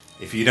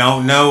If you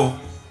don't know,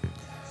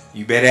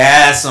 you better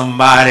ask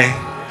somebody.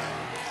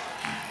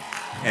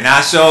 And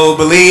I sure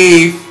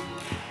believe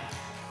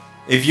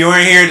if you're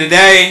in here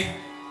today,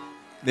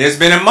 there's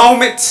been a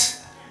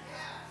moment,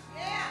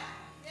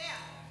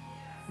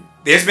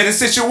 there's been a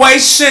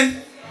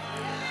situation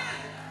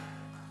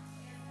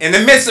in the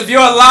midst of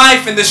your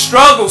life and the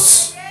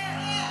struggles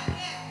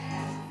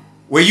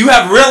where you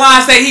have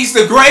realized that He's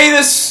the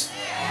greatest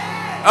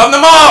of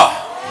them all.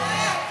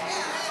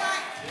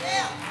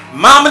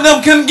 Mama and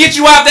them couldn't get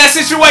you out of that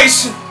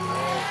situation.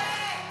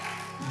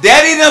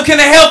 Daddy and them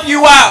couldn't help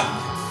you out.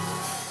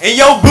 And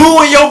your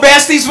boo and your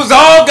besties was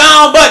all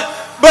gone, but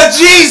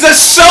Jesus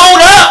showed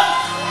up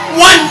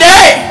one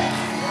day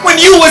when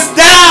you was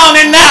down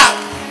and out,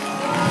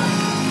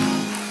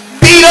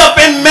 beat up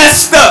and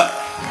messed up.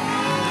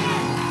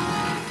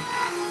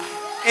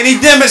 And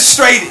He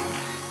demonstrated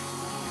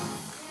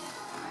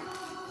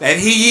that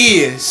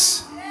He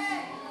is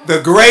the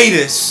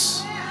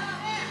greatest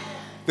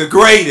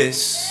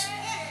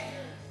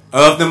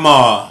of them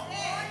all.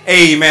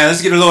 Amen.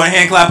 Let's give the Lord a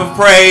hand clap of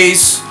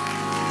praise.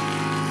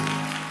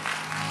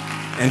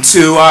 And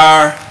to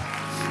our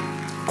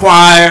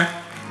choir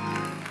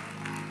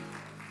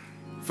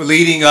for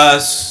leading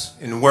us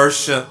in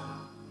worship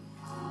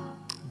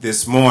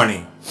this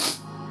morning.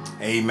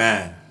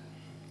 Amen.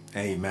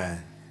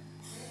 Amen.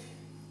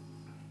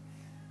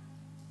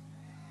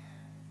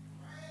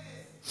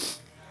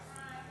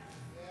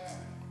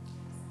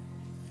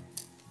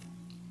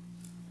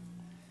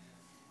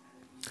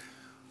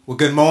 Well,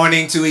 good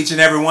morning to each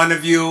and every one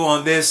of you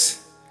on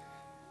this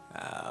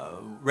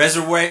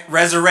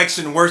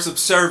resurrection worship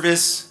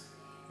service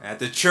at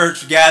the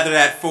church gathered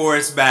at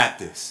Forest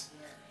Baptist.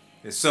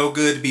 It's so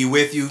good to be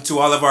with you. To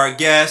all of our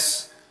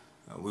guests,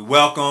 we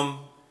welcome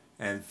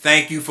and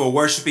thank you for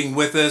worshiping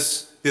with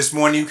us this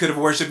morning. You could have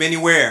worshiped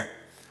anywhere,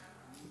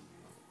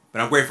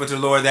 but I'm grateful to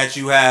the Lord that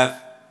you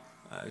have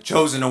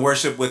chosen to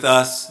worship with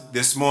us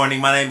this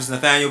morning. My name is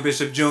Nathaniel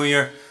Bishop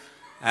Jr.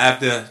 I have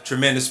the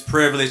tremendous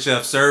privilege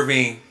of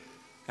serving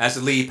as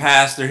the lead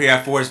pastor here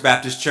at Forest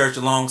Baptist Church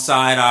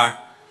alongside our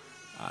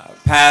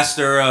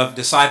pastor of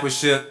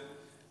discipleship,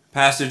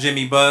 Pastor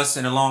Jimmy Buss,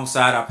 and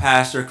alongside our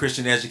pastor of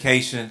Christian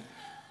education,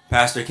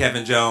 Pastor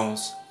Kevin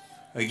Jones.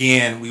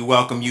 Again, we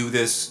welcome you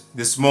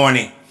this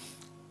morning.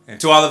 And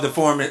to all of the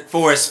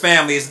Forest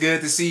family, it's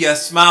good to see your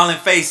smiling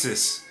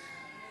faces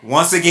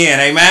once again.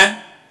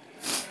 Amen?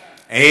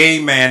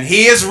 Amen.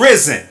 He is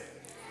risen.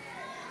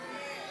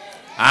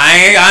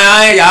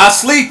 Y'all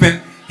sleeping.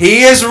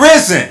 He is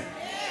risen.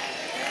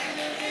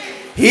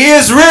 He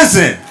is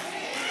risen.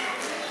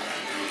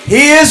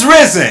 He is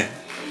risen.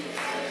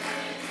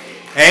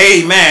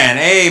 Amen.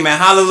 Amen.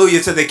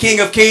 Hallelujah to the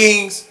King of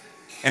Kings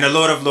and the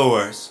Lord of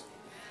Lords.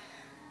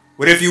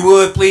 But if you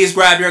would, please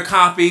grab your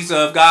copies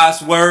of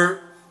God's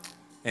Word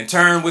and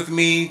turn with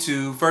me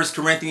to 1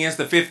 Corinthians,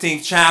 the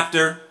 15th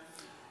chapter.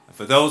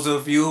 For those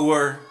of you who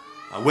were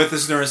with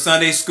us during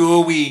Sunday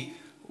school, we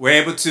were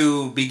able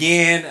to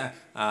begin.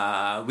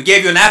 We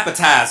gave you an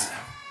appetizer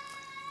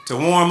to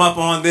warm up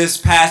on this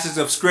passage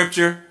of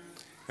Scripture,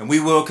 and we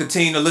will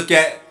continue to look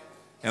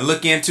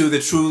into the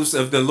truths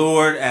of the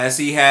Lord as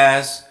He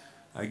has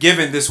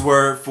given this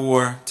word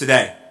for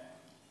today.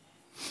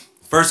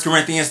 1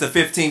 Corinthians, the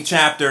 15th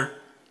chapter,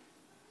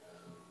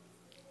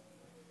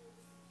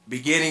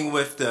 beginning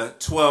with the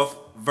 12th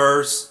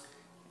verse.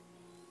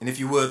 And if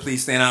you would,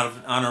 please stand out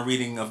of honor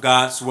reading of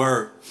God's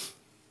word.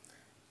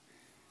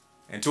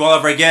 And to all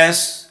of our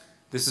guests,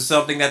 this is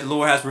something that the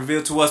Lord has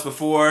revealed to us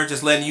before.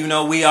 Just letting you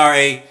know we are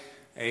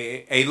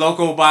a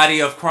local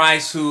body of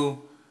Christ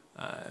who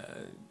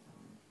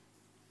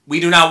we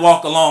do not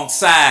walk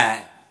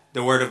alongside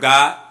the Word of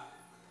God,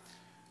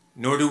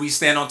 nor do we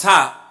stand on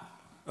top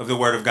of the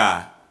Word of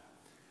God.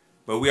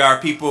 But we are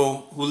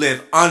people who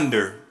live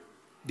under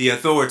the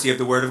authority of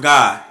the Word of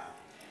God.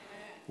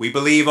 We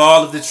believe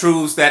all of the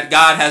truths that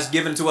God has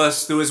given to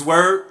us through His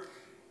Word,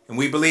 and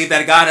we believe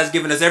that God has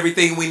given us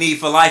everything we need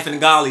for life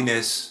and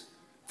godliness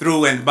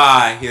through and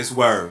by His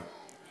Word.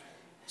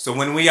 So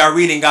when we are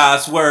reading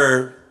God's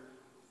Word,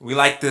 we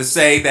like to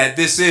say that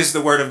this is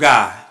the Word of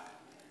God.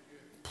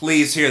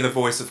 Please hear the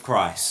voice of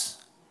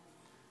Christ.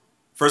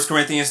 1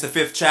 Corinthians, the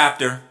 5th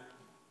chapter,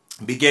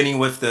 beginning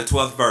with the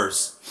 12th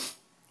verse.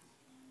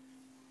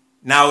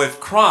 Now, if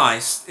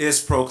Christ is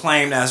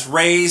proclaimed as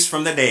raised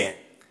from the dead,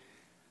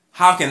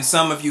 how can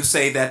some of you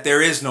say that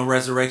there is no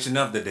resurrection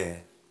of the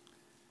dead?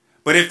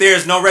 But if there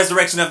is no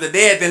resurrection of the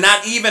dead, then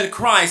not even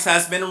Christ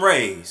has been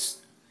raised.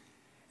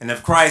 And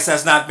if Christ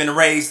has not been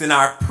raised, then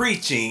our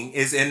preaching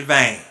is in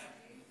vain,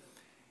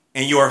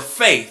 and your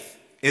faith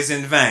is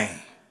in vain.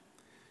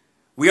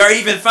 We are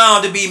even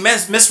found to be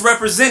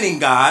misrepresenting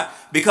God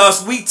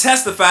because we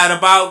testified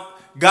about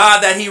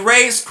God that He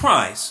raised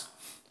Christ,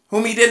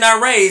 whom He did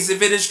not raise,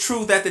 if it is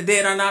true that the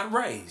dead are not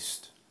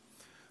raised.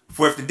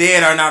 For if the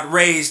dead are not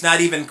raised,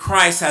 not even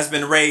Christ has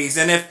been raised.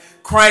 And if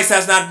Christ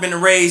has not been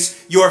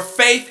raised, your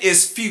faith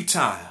is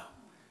futile,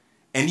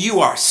 and you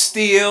are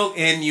still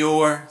in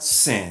your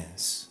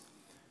sins.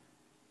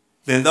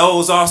 Then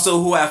those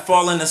also who have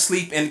fallen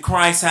asleep in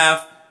Christ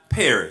have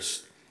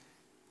perished.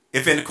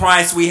 If in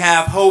Christ we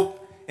have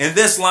hope in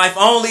this life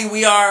only,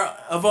 we are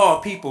of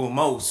all people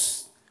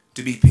most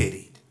to be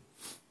pitied.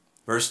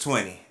 Verse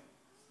 20.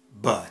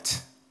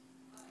 But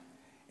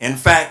in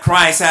fact,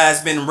 Christ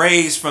has been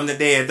raised from the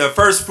dead, the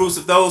first fruits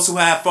of those who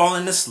have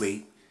fallen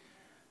asleep.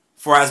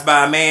 For as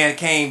by a man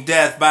came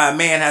death, by a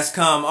man has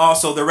come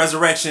also the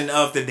resurrection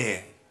of the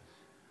dead.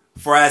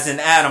 For as in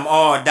Adam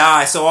all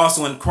die, so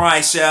also in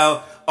Christ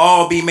shall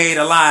all be made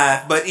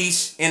alive, but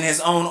each in his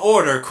own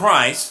order.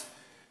 Christ,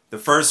 the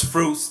first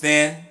fruits,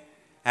 then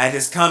at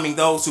his coming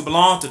those who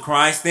belong to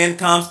Christ. Then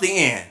comes the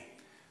end,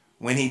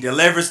 when he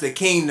delivers the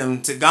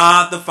kingdom to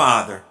God the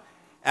Father,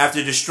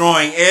 after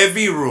destroying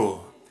every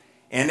rule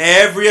and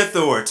every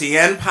authority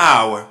and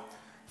power.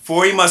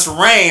 For he must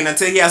reign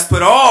until he has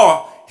put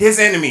all his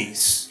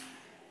enemies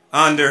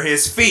under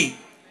his feet.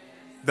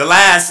 The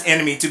last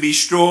enemy to be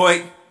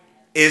destroyed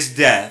is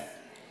death.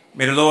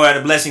 May the Lord add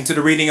a blessing to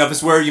the reading of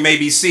his word. You may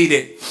be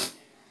seated.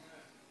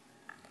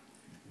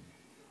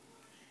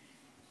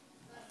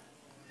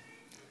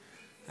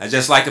 I'd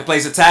just like to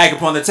place a tag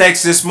upon the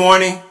text this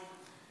morning.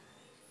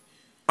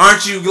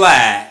 Aren't you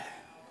glad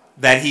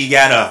that he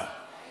got up?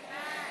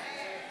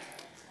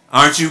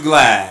 Aren't you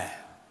glad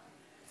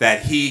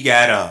that he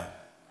got up?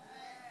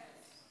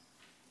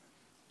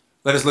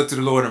 Let us look to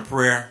the Lord in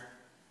prayer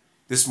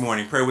this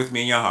morning. Pray with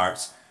me in your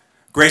hearts.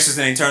 Gracious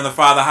and eternal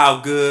Father,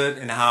 how good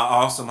and how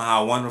awesome,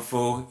 how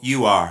wonderful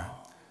you are.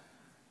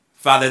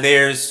 Father,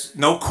 there's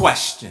no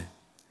question,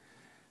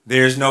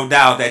 there's no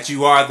doubt that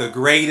you are the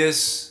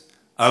greatest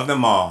of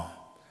them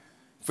all.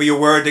 For your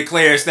word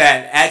declares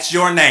that at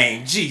your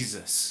name,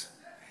 Jesus,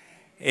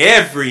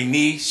 every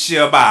knee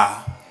shall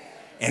bow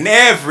and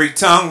every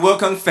tongue will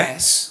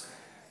confess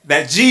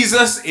that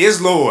Jesus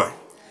is Lord,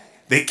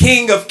 the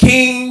King of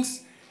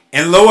kings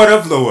and Lord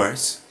of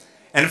lords.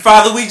 And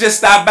Father, we just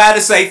stopped by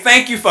to say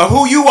thank you for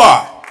who you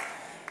are.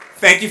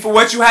 Thank you for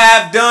what you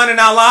have done in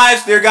our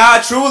lives, dear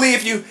God. Truly,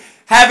 if you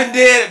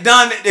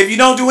if you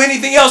don't do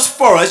anything else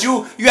for us,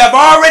 you have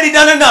already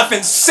done enough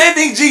in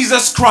sending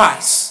Jesus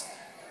Christ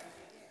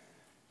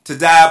to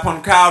die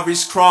upon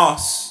Calvary's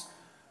cross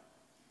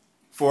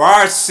for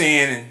our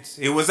sins.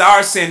 It was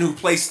our sin who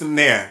placed him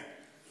there.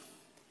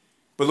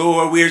 But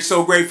Lord, we are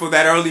so grateful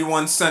that early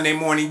one Sunday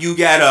morning you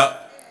got up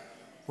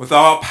with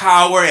all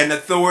power and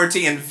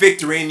authority and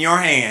victory in your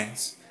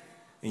hands.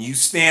 And you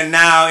stand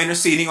now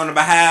interceding on the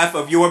behalf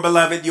of your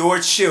beloved, your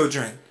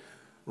children,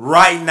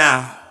 right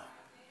now.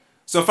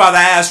 So, Father,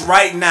 I ask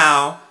right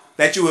now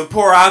that you would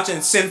pour out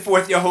and send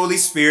forth your Holy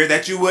Spirit,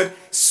 that you would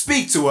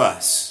speak to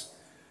us,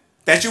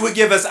 that you would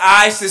give us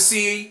eyes to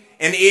see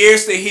and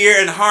ears to hear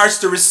and hearts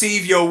to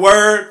receive your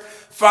word.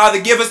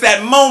 Father, give us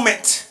that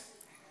moment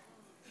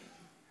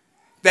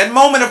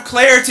of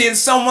clarity in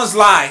someone's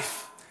life.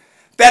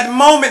 That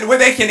moment where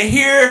they can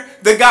hear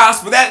the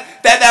gospel,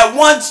 that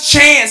one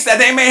chance that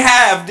they may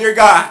have, dear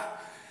God,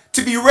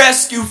 to be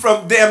rescued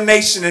from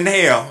damnation and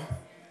hell.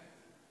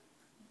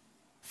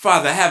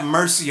 Father, have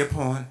mercy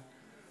upon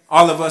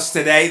all of us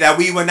today, that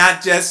we will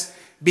not just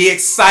be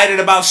excited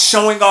about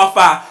showing off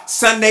our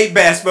Sunday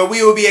best, but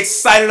we will be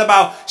excited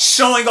about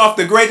showing off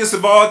the greatest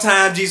of all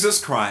time,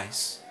 Jesus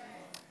Christ.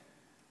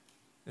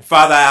 And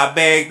Father, I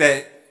beg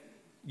that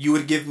you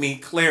would give me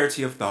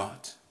clarity of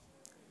thought,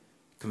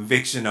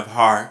 conviction of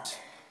heart.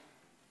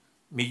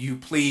 May you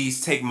please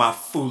take my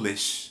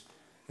foolish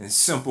and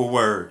simple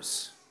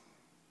words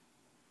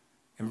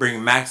and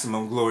bring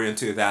maximum glory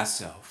unto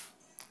thyself.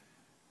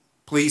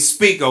 Please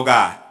speak, O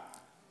God,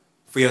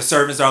 for your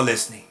servants are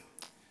listening.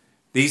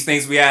 These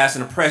things we ask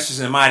in the precious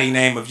and mighty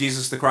name of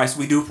Jesus the Christ,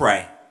 we do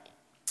pray.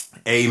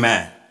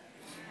 Amen.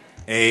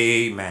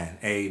 Amen.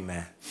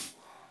 Amen.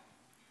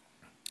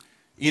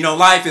 You know,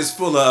 life is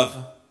full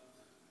of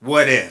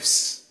what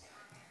ifs.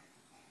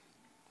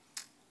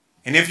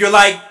 And if you're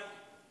like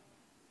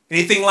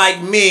anything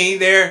like me,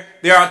 there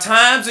are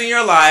times in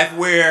your life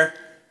where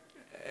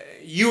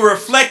you're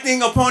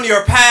reflecting upon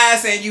your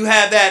past and you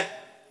have that,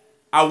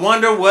 I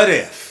wonder what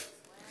if.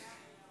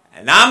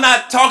 And I'm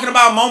not talking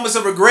about moments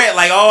of regret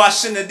like, oh, I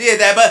shouldn't have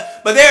did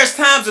that. But there's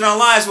times in our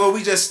lives where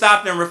we just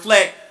stop and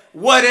reflect,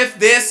 what if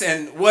this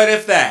and what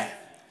if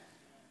that?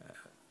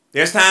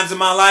 There's times in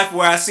my life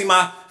where I see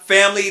my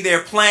family,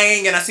 they're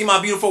playing, and I see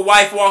my beautiful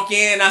wife walk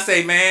in, and I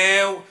say,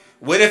 man,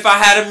 what if I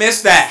had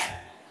missed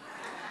that?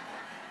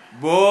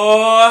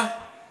 Boy,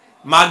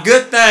 my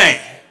good thing,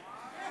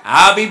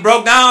 I'll be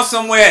broke down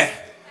somewhere.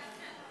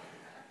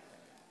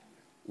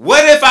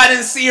 What if I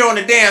didn't see her on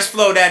the dance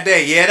floor that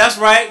day? Yeah, that's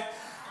right.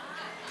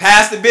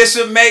 Pastor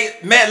Bishop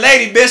met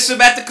Lady Bishop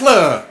at the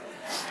club.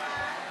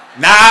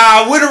 Now,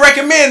 I wouldn't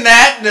recommend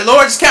that. The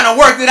Lord just kind of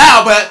worked it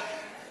out, but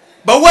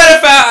what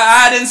if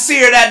I didn't see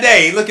her that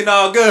day looking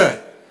all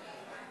good?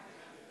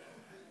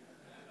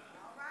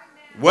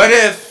 What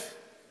if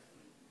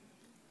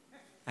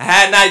I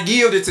had not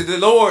yielded to the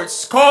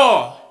Lord's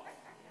call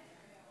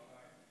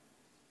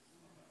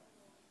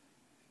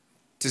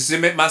to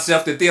submit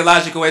myself to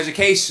theological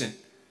education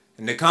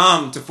and to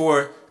come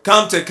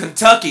to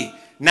Kentucky,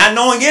 not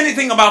knowing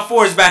anything about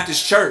Forest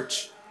Baptist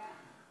Church?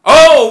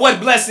 Oh,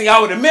 what blessing I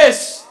would have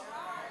missed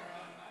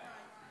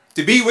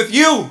to be with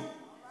you.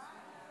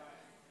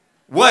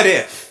 What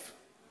if?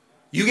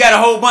 You got a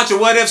whole bunch of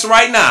what ifs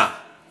right now.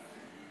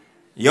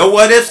 Your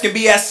what ifs can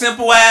be as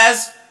simple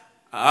as,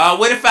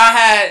 what if I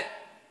had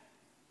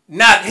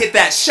not hit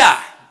that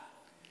shot?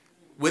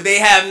 Would they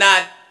have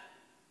not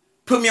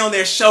put me on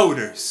their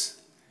shoulders?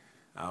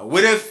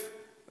 What if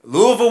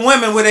Louisville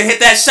women would have hit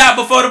that shot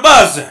before the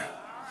buzzer?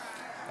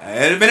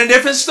 It would have been a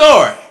different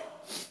story.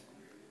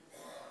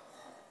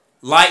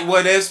 Light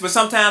what ifs, but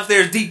sometimes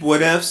there's deep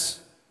what ifs.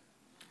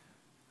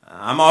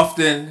 I'm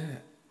often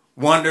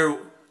wonder,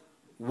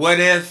 what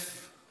if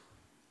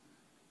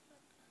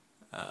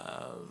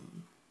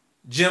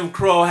Jim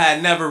Crow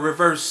had never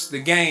reversed the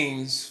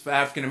gains for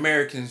African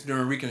Americans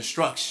during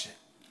Reconstruction?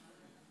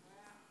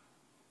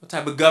 What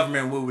type of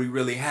government would we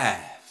really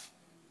have?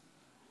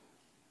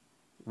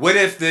 What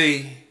if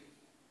the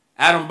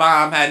atom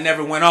bomb had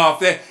never went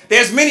off?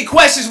 There's many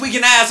questions we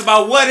can ask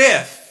about what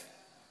if,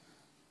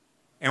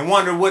 and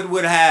wonder what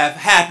would have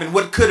happened,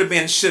 what could have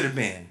been, should have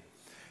been.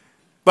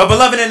 But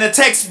beloved, in the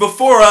text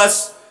before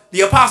us,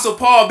 the Apostle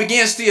Paul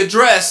begins to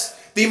address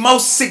the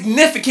most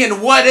significant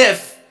what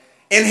if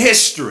in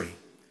history.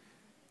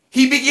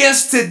 He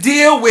begins to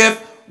deal with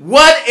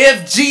what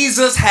if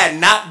Jesus had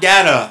not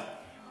got up.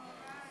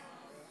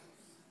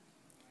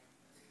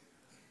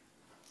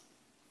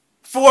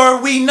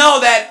 For we know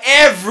that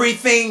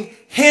everything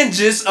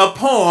hinges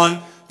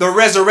upon the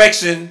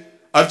resurrection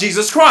of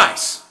Jesus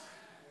Christ.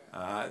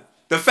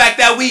 The fact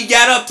that we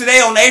got up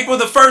today on April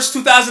the 1st,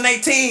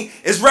 2018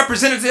 is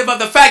representative of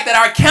the fact that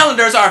our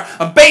calendars are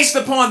based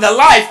upon the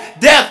life,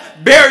 death,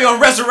 burial,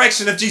 and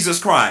resurrection of Jesus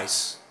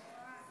Christ.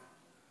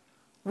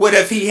 What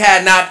if he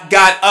had not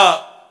got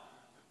up?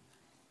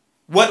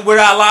 What would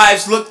our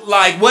lives look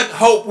like? What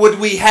hope would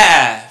we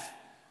have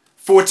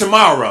for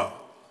tomorrow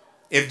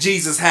if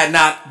Jesus had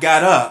not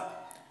got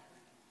up?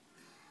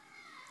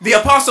 The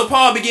Apostle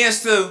Paul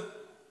begins to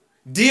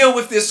deal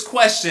with this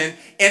question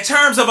in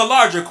terms of a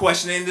larger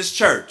question in this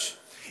church.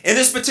 In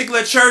this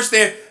particular church,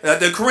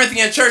 the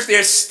Corinthian church,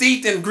 they're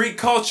steeped in Greek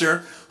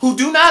culture who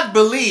do not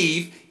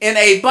believe in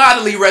a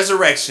bodily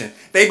resurrection.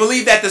 They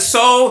believe that the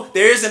soul,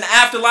 there is an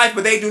afterlife,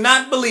 but they do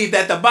not believe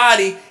that the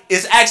body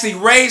is actually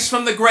raised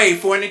from the grave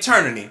for an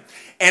eternity.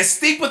 And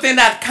steeped within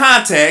that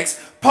context,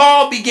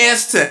 Paul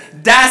begins to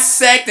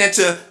dissect and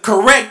to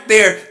correct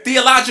their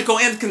theological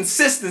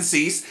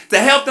inconsistencies to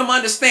help them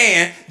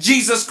understand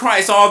Jesus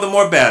Christ all the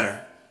more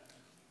better.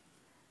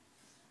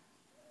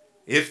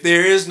 If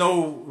there is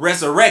no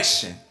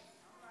resurrection,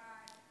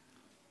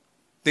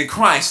 then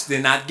Christ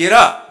did not get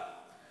up.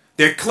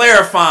 They're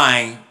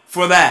clarifying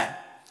for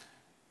that.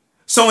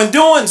 So in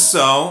doing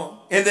so,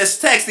 in this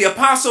text, the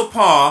Apostle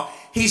Paul,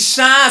 he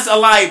shines a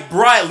light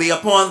brightly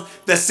upon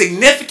the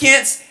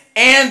significance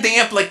and the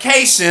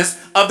implications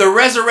of the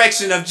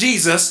resurrection of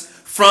Jesus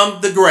from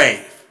the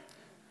grave.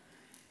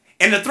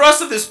 And the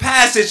thrust of this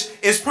passage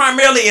is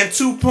primarily in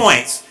 2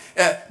 points.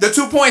 The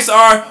 2 points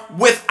are,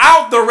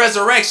 without the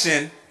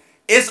resurrection,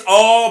 it's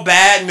all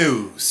bad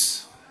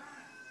news.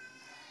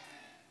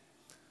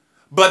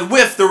 But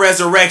with the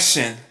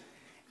resurrection,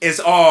 it's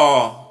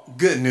all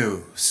good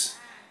news.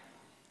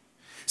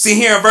 See,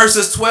 here in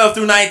verses 12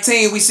 through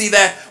 19, we see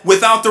that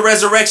without the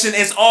resurrection,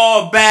 it's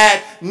all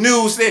bad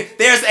news.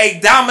 There's a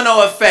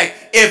domino effect.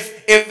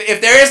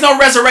 If there is no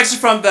resurrection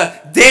from the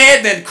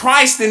dead, then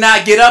Christ did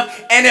not get up.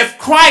 And if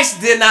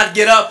Christ did not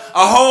get up,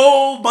 a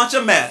whole bunch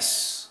of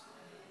mess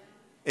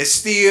is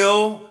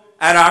still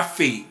at our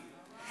feet.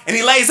 And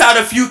he lays out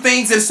a few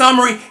things in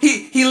summary.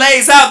 He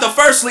lays out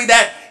firstly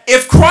that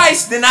if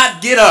Christ did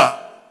not get up,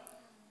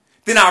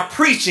 then our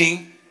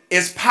preaching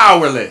is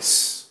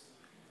powerless.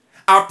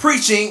 Our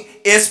preaching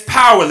is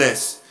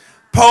powerless.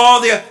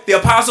 Paul, the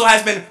apostle,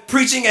 has been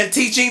preaching and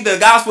teaching the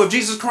gospel of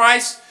Jesus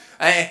Christ.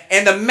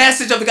 And the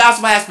message of the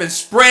gospel has been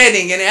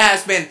spreading, and it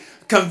has been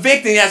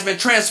convicting, it has been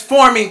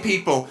transforming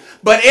people.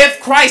 But if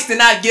Christ did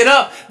not get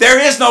up, there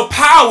is no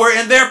power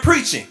in their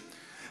preaching.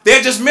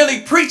 They're just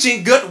merely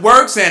preaching good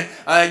works and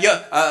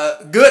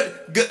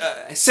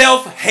good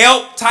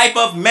self-help type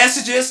of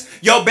messages,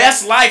 your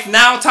best life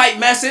now type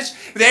message.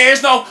 There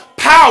is no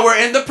power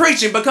in the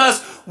preaching,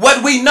 because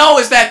what we know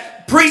is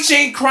that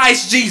preaching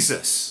Christ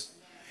Jesus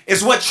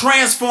is what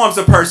transforms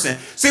a person.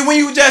 See, when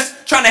you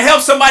just trying to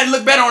help somebody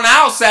look better on the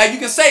outside, you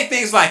can say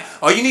things like,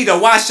 oh, you need to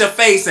wash your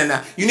face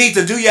and you need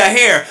to do your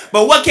hair.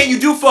 But what can you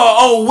do for an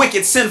old,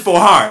 wicked, sinful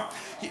heart?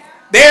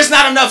 There's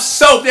not enough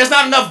soap. There's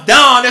not enough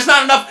Dawn. There's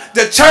not enough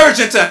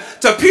detergent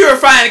to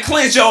purify and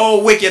cleanse your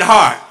old wicked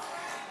heart.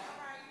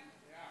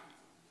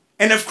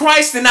 And if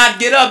Christ did not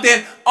get up,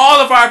 then all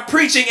of our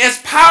preaching is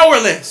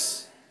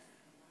powerless.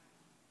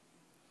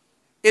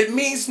 It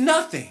means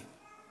nothing.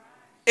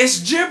 It's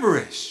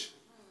gibberish.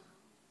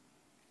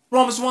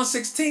 Romans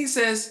 1:16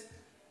 says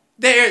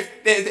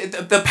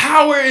the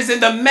power is in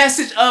the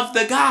message of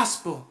the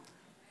gospel.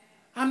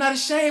 I'm not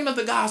ashamed of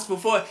the gospel,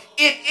 for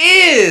it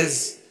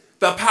is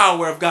the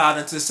power of God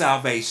unto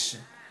salvation.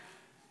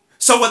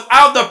 So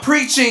without the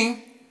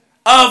preaching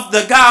of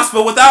the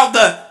gospel, without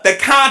the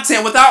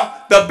content,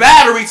 without the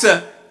battery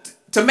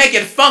to make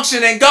it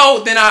function and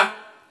go, then our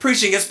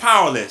preaching is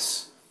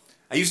powerless.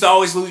 I used to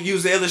always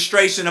use the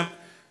illustration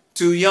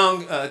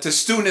to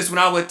students when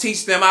I would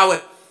teach them. I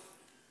would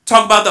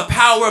talk about the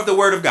power of the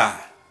Word of God.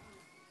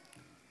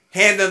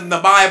 Hand them the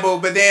Bible,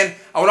 but then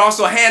I would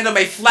also hand them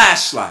a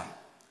flashlight.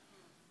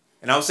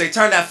 And I would say,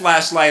 turn that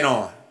flashlight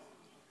on.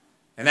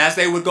 And as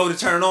they would go to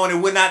turn it on,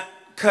 it would not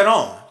cut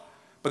on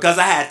because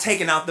I had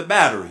taken out the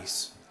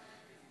batteries.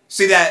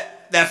 See,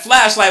 that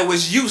flashlight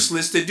was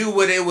useless to do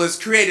what it was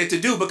created to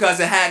do because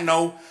it had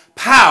no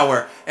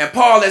power. And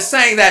Paul is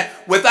saying that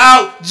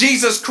without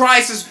Jesus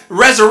Christ's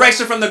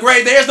resurrection from the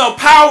grave, there's no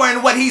power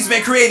in what he's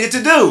been created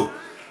to do.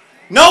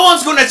 No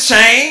one's going to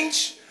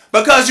change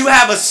because you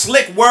have a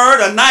slick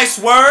word, a nice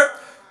word.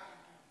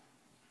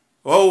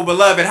 Oh,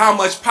 beloved, how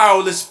much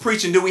powerless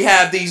preaching do we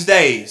have these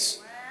days?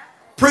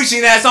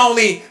 Preaching that's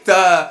only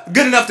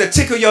good enough to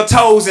tickle your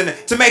toes and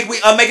to make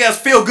us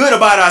feel good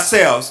about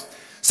ourselves.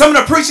 Some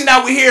of the preaching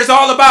that we hear is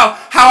all about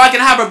how I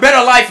can have a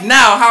better life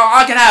now, how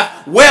I can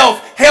have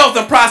wealth, health,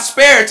 and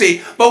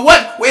prosperity. But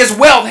what is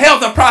wealth,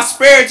 health, and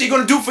prosperity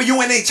going to do for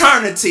you in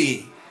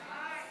eternity?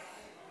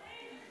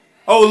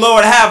 Oh,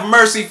 Lord, have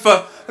mercy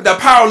for the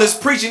powerless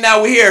preaching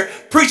that we hear.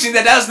 Preaching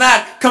that does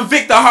not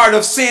convict the heart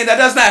of sin, that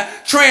does not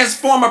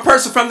transform a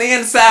person from the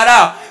inside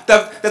out.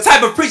 The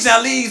type of preaching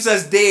that leaves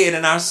us dead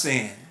in our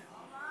sin.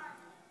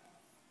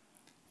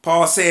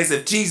 Paul says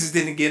if Jesus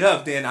didn't get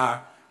up, then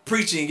our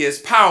preaching is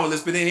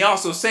powerless. But then he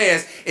also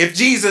says if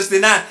Jesus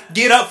did not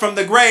get up from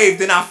the grave,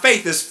 then our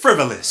faith is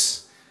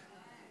frivolous.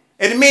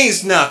 It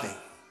means nothing.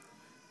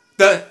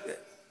 The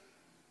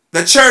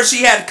church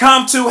he had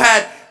come to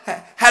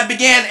had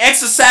began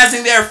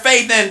exercising their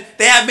faith, and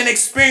they have been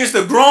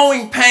experiencing the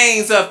growing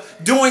pains of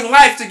doing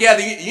life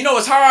together. You know,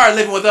 it's hard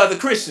living with other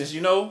Christians,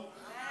 you know.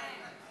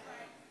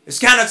 It's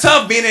kind of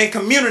tough being in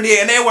community,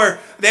 and they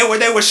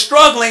were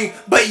struggling,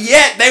 but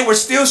yet they were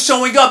still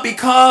showing up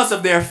because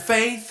of their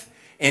faith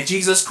in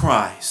Jesus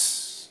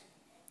Christ.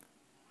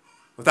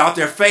 Without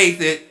their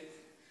faith, it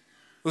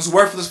was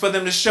worthless for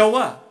them to show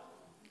up.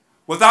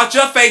 Without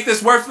your faith,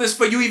 it's worthless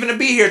for you even to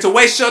be here, to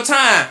waste your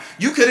time.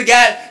 You could have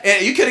got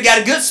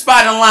a good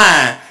spot in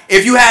line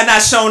if you had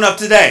not shown up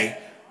today.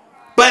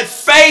 But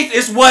faith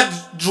is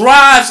what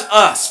drives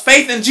us.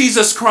 Faith in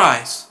Jesus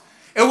Christ.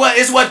 It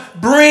is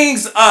what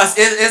brings us.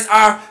 It is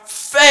our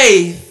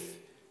faith.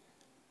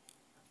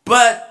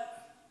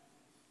 But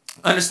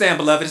understand,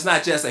 beloved, it's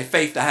not just a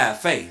faith to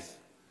have faith.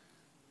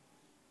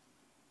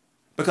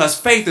 Because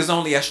faith is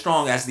only as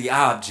strong as the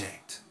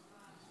object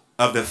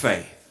of the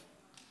faith.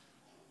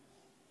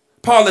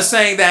 Paul is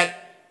saying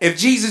that if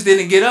Jesus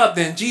didn't get up,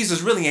 then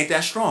Jesus really ain't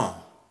that strong.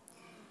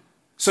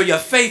 So your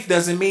faith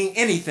doesn't mean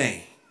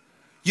anything.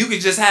 You can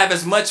just have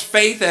as much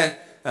faith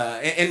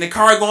in the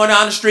car going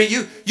down the street.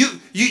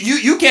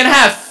 You can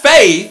have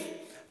faith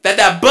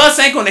that bus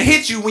ain't going to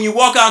hit you when you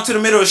walk out into the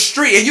middle of the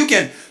street, and you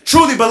can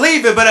truly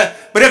believe it. But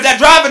if that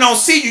driver don't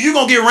see you, you're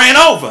going to get ran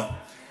over.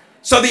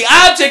 So the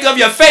object of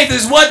your faith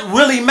is what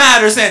really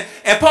matters.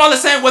 And Paul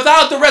is saying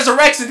without the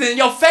resurrection, then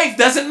your faith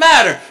doesn't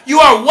matter. You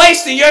are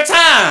wasting your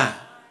time.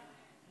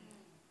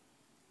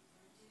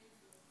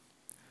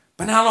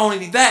 But not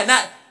only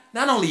that,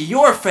 not only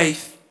your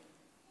faith.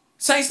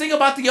 Saints, think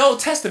about the Old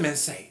Testament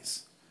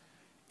saints.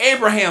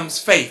 Abraham's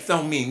faith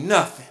don't mean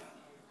nothing.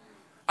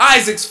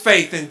 Isaac's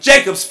faith and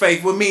Jacob's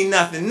faith would mean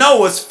nothing.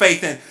 Noah's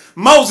faith and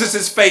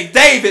Moses' faith,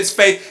 David's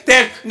faith.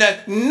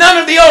 None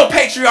of the old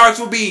patriarchs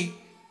will be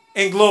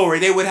in glory.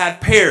 They would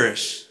have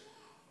perished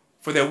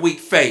for their weak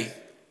faith.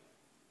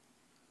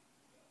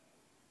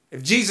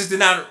 If Jesus did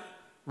not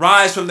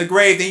rise from the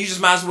grave, then you just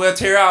might as well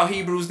tear out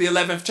Hebrews the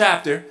 11th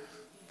chapter,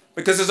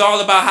 because it's all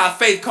about how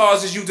faith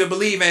causes you to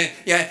believe and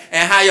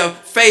how your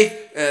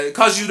faith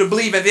causes you to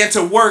believe and then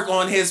to work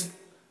on his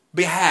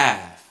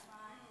behalf.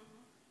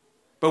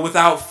 But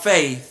without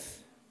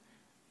faith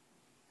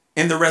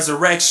in the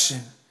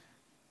resurrection,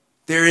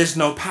 there is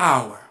no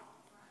power.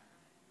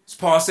 As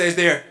Paul says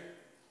there,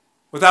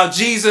 without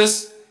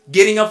Jesus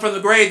getting up from the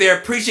grave, their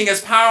preaching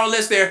is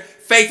powerless, their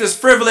faith is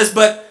frivolous,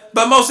 but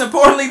most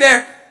importantly,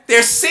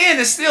 their sin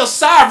is still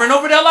sovereign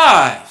over their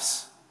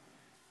lives.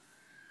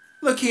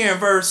 Look here in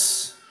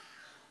verse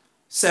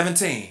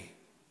 17.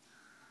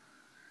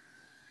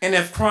 And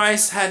if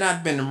Christ had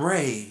not been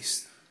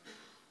raised,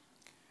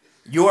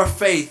 your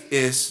faith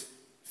is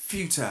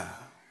futile,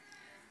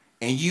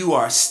 and you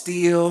are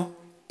still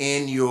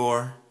in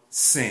your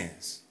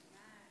sins.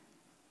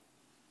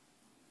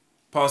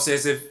 Paul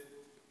says if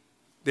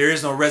there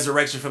is no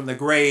resurrection from the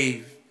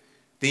grave,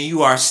 then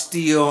you are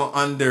still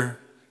under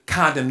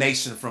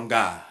condemnation from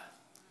God.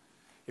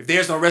 If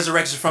there's no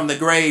resurrection from the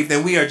grave,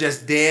 then we are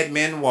just dead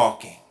men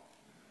walking.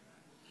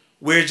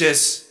 We're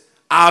just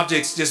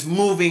objects just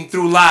moving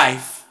through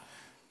life.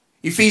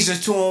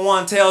 Ephesians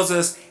 2:1 tells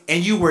us,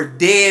 and you were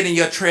dead in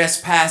your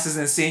trespasses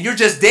and sin. You're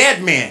just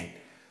dead men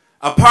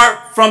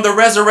apart from the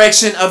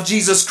resurrection of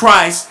Jesus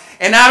Christ.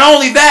 And not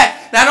only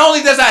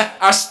does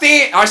our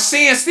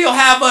sin still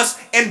have us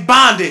in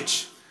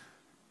bondage.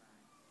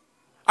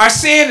 Our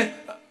sin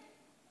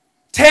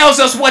tells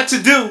us what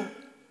to do.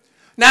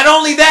 Not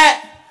only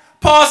that,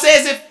 Paul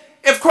says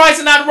if Christ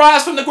did not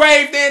rise from the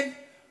grave, then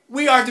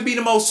we are to be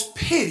the most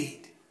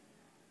pitied.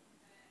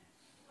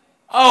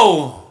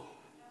 Oh,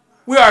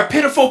 we are a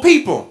pitiful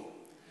people.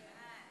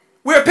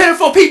 We're a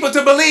pitiful people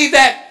to believe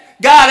that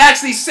God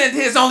actually sent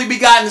his only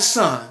begotten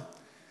son,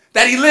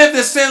 that he lived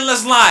a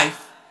sinless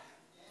life,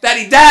 that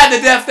he died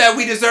the death that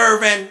we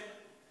deserve, and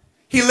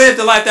he lived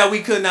the life that we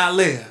could not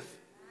live.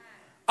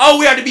 Oh,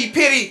 we are to be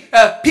pitied.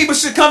 People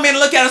should come in and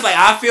look at us like,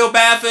 I feel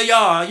bad for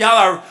y'all. Y'all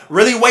are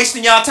really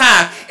wasting y'all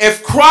time.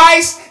 If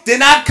Christ did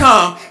not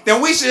come, then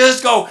we should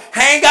just go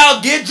hang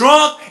out, get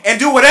drunk, and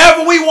do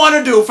whatever we want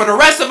to do for the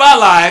rest of our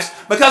lives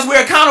because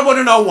we're accountable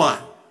to no one.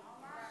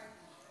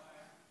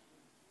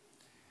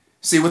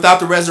 See, without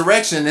the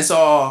resurrection, it's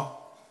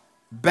all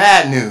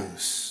bad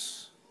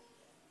news.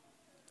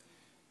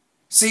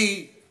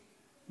 See,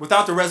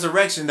 without the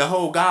resurrection, the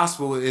whole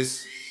gospel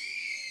is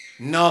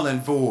null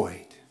and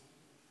void.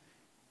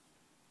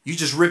 You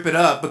just rip it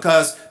up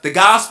because the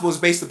gospel is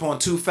based upon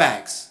two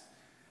facts: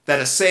 that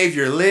a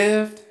Savior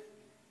lived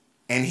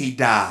and he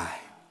died.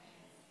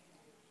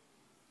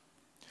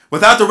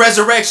 Without the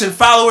resurrection,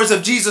 followers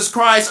of Jesus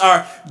Christ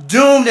are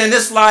doomed in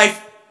this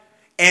life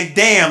and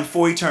damned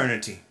for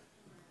eternity.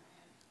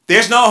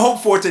 There's no hope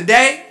for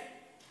today,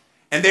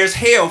 and there's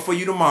hell for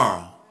you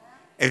tomorrow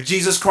if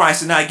Jesus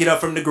Christ did not get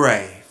up from the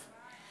grave.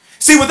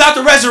 See, without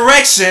the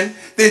resurrection,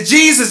 then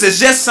Jesus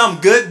is just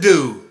some good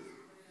dude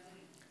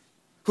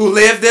who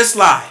lived this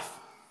life,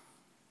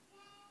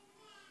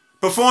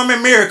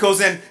 performing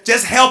miracles and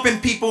just helping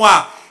people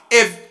out.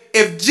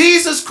 If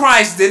Jesus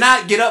Christ did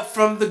not get up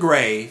from the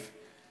grave,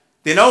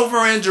 then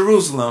over in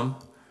Jerusalem,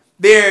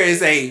 there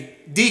is a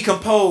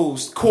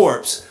decomposed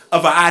corpse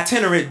of an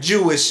itinerant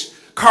Jewish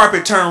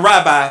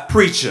carpet-turned-rabbi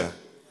preacher.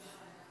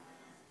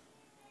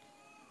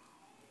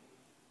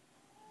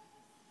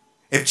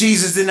 If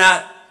Jesus did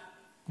not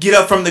get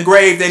up from the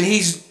grave, then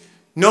he's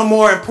no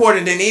more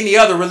important than any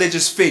other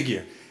religious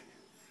figure.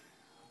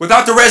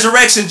 Without the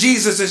resurrection,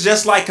 Jesus is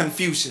just like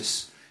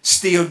Confucius,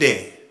 still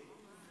dead.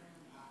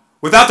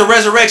 Without the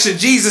resurrection,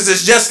 Jesus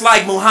is just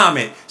like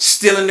Muhammad,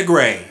 still in the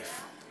grave.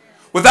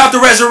 Without the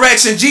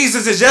resurrection,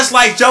 Jesus is just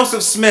like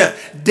Joseph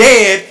Smith,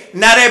 dead,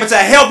 not able to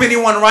help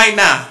anyone right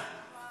now.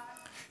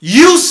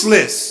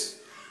 Useless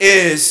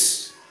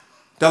is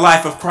the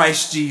life of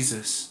Christ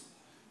Jesus.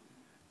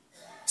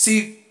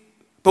 See,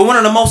 but one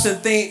of the most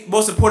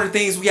important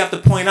things we have to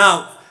point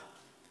out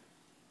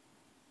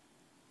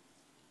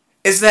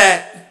is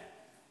that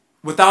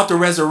without the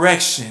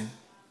resurrection,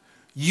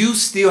 you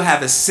still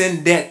have a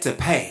sin debt to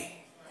pay.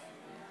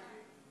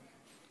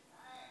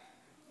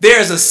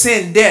 There's a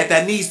sin debt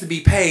that needs to be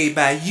paid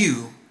by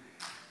you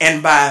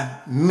and by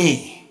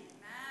me.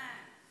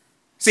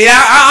 See,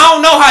 I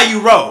don't know how you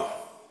roll.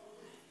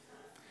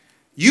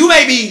 You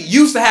may be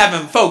used to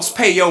having folks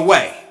pay your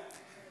way.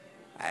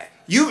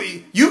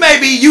 You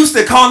may be used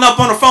to calling up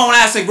on the phone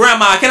asking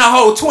grandma, can I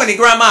hold 20,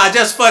 grandma,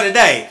 just for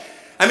today?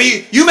 I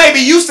mean, you may be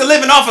used to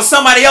living off of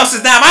somebody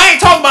else's dime. I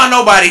ain't talking about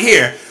nobody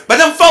here. But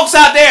them folks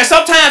out there,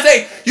 sometimes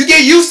you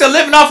get used to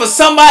living off of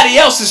somebody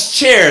else's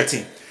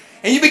charity.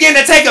 And you begin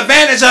to take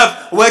advantage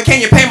of, well, can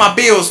you pay my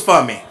bills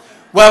for me?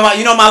 Well,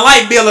 my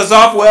light bill is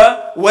off.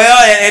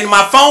 And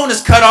my phone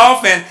is cut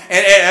off,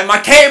 and my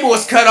cable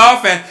is cut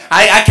off, and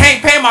I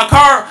can't pay my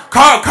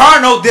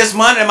car note this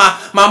month, and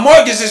my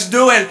mortgage is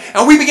due,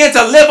 and we begin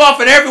to live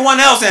off of everyone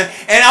else,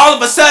 and all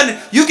of a sudden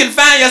you can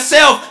find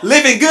yourself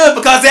living good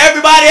because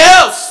everybody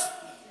else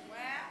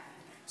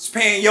is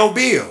paying your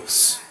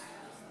bills.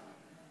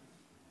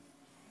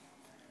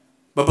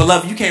 But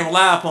beloved, you can't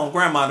rely upon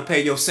grandma to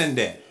pay your sin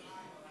debt.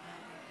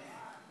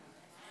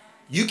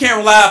 You can't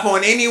rely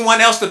upon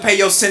anyone else to pay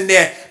your sin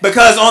debt,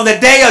 because on the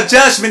day of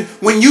judgment,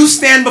 when you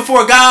stand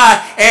before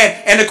God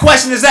and the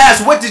question is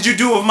asked, what did you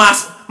do with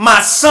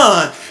my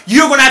son?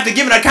 You're going to have to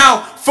give an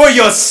account for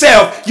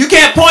yourself. You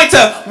can't point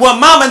to what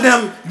mama and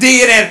them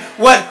did and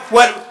what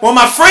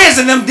my friends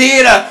and them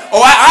did.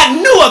 Or I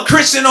knew a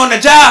Christian on the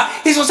job.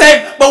 He's going to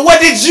say, but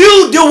what did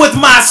you do with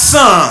my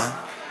son?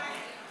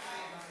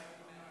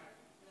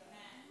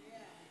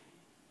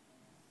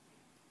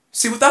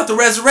 See, without the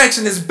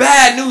resurrection, it's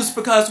bad news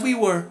because we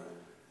were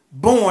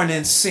born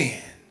in sin,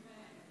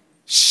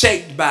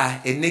 shaped by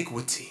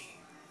iniquity.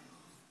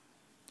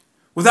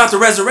 Without the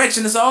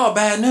resurrection, it's all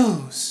bad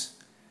news.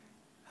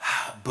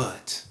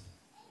 But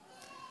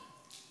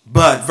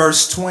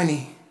verse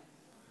 20,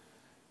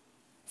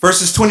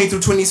 verses 20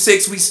 through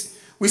 26,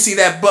 we see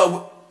that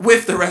but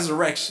with the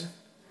resurrection,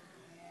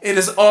 it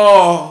is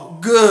all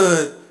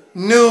good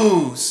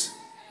news.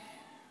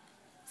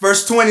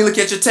 Verse 20, look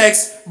at your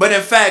text. But in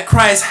fact,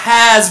 Christ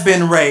has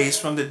been raised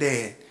from the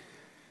dead,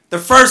 the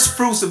first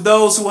fruits of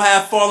those who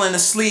have fallen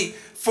asleep.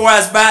 For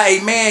as by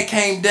a man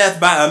came death,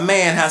 by a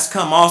man has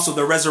come also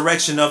the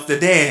resurrection of the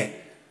dead.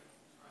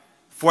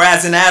 For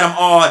as in Adam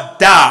all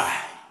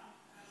die,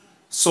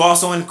 so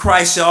also in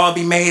Christ shall all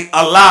be made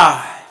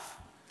alive.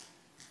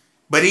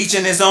 But each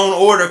in his own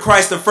order,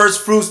 Christ the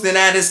first fruits, then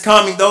at his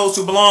coming, those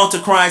who belong to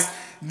Christ.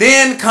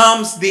 Then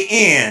comes the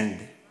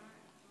end,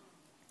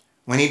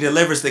 when he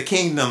delivers the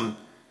kingdom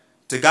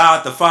to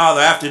God the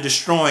Father after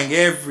destroying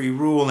every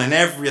rule and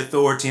every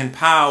authority and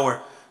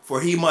power,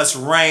 for he must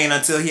reign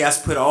until he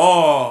has put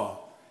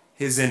all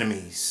his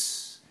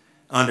enemies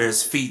under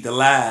his feet. The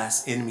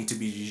last enemy to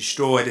be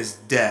destroyed is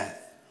death.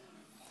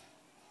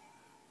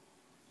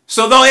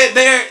 So though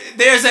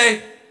there's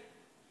an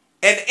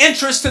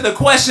interest to the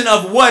question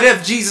of what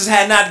if Jesus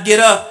had not get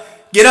up,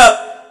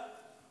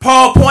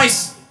 Paul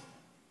points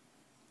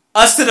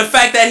us to the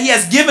fact that he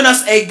has given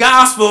us a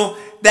gospel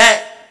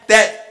that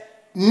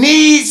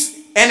needs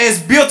and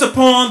is built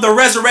upon the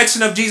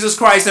resurrection of Jesus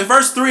Christ. In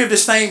verse 3 of the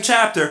same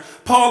chapter,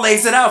 Paul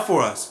lays it out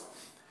for us.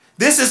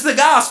 This is the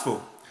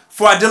gospel.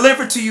 For I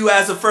delivered to you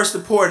as of first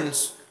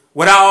importance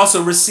what I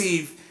also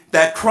received,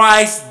 that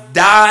Christ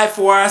died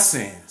for our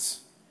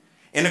sins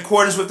in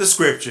accordance with the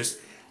scriptures,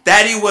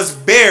 that he was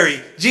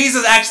buried.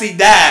 Jesus actually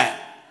died.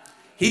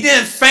 He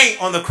didn't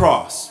faint on the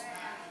cross.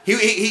 He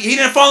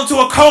didn't fall into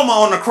a coma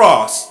on the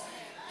cross.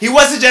 He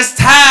wasn't just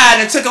tired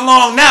and took a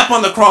long nap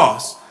on the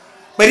cross,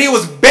 but he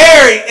was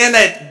buried in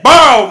that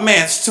borrowed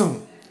man's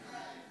tomb.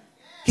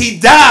 He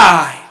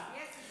died.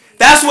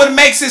 That's what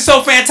makes it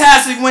so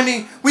fantastic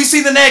when we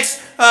see the next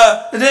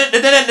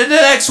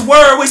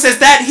word, which says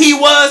that he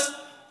was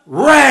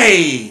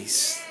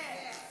raised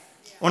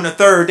on the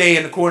third day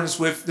in accordance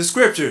with the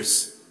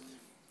scriptures.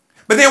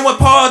 But then what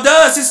Paul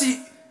does is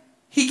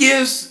he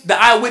gives the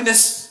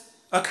eyewitness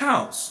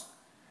accounts,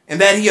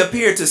 and that he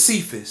appeared to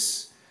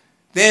Cephas,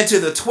 then to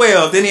the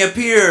 12, then he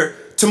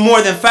appeared to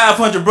more than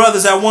 500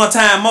 brothers at one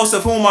time, most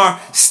of whom are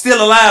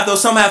still alive, though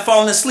some have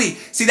fallen asleep.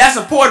 See, that's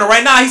important.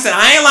 Right now, he said,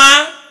 I ain't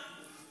lying.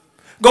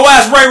 Go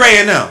ask Ray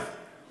and them.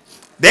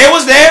 They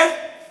was there.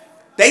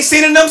 They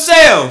seen it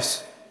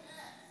themselves.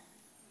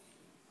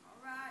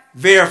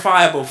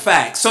 Verifiable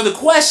facts. So the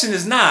question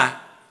is not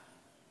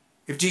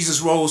if Jesus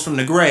rose from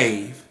the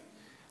grave.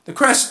 The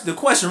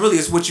question really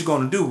is what you're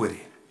going to do with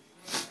it.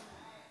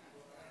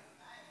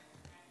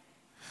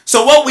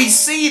 So what we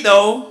see,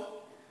 though,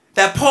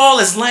 that Paul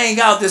is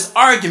laying out this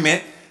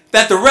argument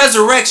that the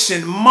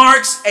resurrection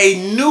marks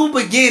a new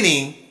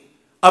beginning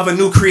of a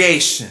new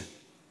creation.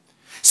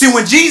 See,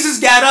 when Jesus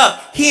got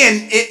up,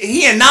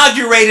 he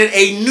inaugurated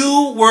a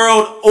new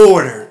world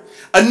order,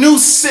 a new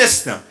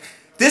system.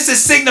 This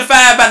is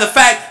signified by the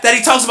fact that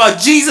he talks about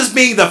Jesus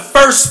being the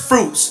first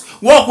fruits.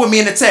 Walk with me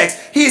in the text.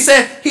 He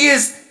said he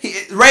is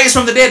raised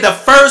from the dead, the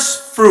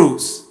first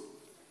fruits.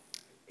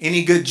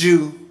 Any good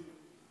Jew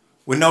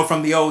would know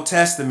from the Old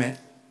Testament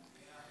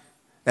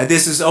that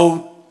this is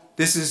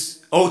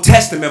Old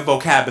Testament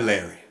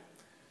vocabulary.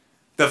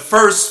 The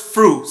first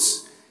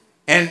fruits.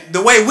 And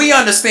the way we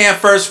understand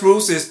first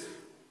fruits is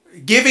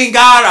giving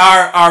God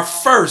our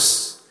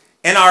first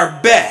and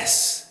our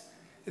best,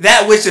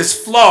 that which is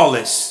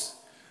flawless.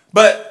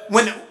 But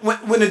when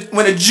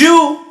a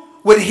Jew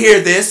would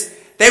hear this,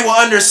 they will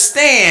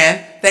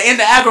understand that in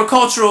the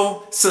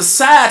agricultural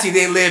society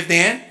they lived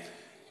in,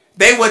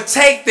 they would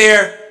take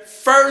their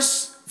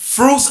first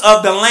fruits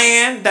of the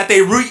land that they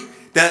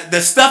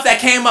the stuff that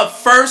came up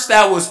first,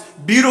 that was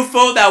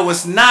beautiful, that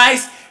was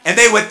nice, and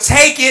they would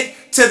take it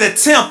to the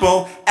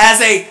temple as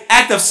an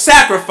act of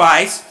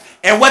sacrifice.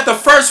 And what the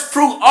first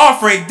fruit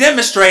offering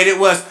demonstrated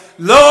was,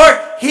 Lord,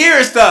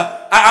 here's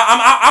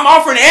I'm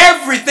offering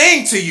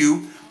everything to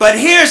you, but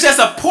here's just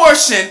a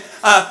portion,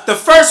 the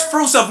first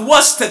fruits of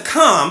what's to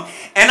come,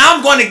 and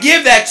I'm going to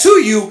give that to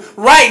you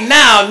right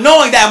now,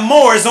 knowing that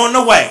more is on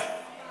the way.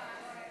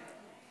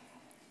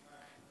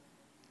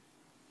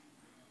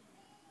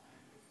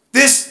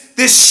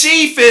 This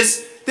sheaf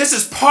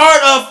is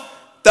part of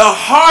the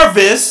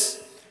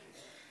harvest,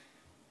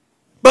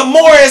 but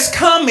more is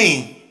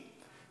coming.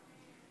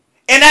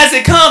 And as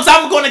it comes,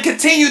 I'm going to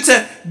continue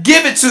to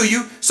give it to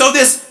you. So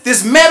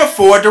this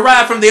metaphor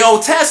derived from the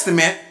Old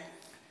Testament,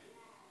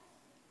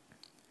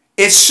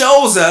 it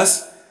shows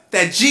us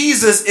that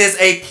Jesus is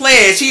a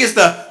pledge. He is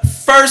the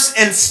first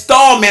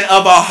installment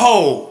of a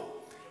whole.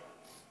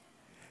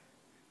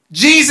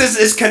 Jesus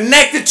is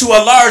connected to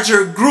a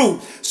larger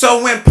group.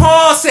 So when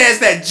Paul says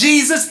that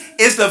Jesus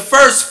is the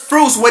first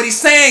fruits, what he's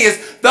saying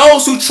is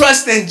those who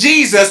trust in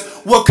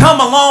Jesus will come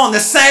along the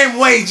same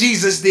way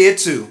Jesus did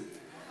too.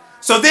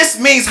 So this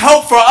means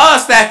hope for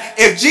us that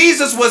if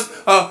Jesus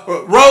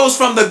rose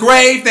from the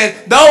grave, then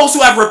those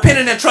who have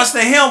repented and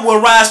trusted in him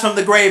will rise from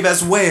the grave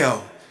as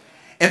well.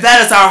 And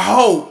that is our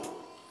hope.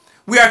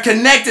 We are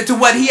connected to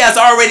what he has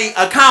already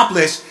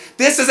accomplished.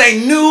 This is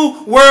a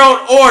new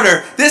world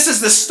order. This is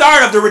the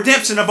start of the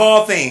redemption of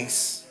all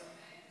things.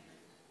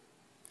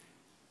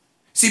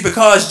 See,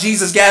 because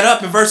Jesus got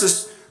up in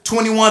verses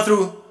 21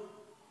 through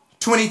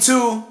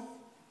 22,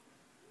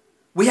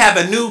 we have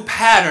a new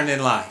pattern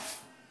in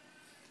life.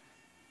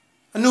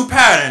 A new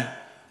pattern.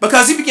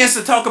 Because he begins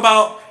to talk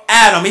about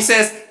Adam. He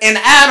says, in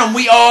Adam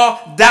we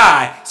all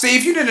die. See,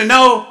 if you didn't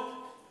know,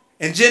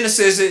 in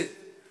Genesis it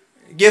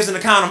gives an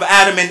account of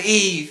Adam and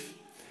Eve.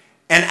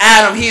 And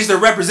Adam, he's the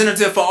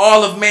representative for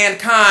all of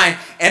mankind.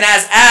 And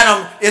as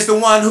Adam is the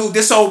one who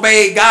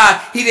disobeyed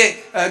God,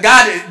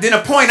 God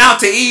didn't point out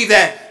to Eve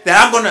that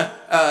I'm going to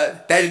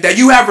that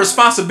you have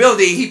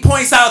responsibility. He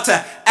points out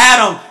to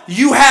Adam,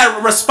 you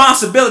had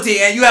responsibility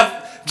and you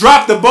have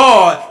dropped the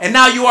ball and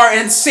now you are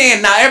in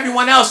sin. Now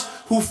everyone else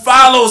who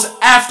follows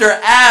after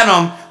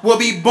Adam will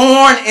be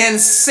born in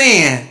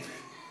sin.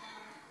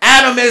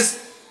 Adam is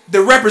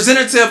the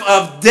representative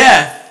of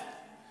death.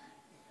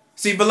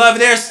 See, beloved,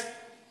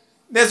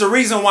 there's a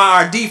reason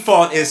why our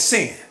default is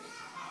sin.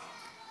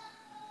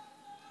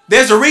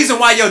 There's a reason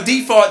why your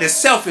default is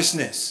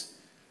selfishness.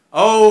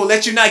 Oh,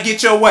 let you not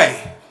get your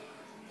way.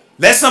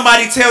 Let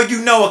somebody tell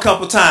you no a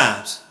couple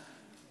times.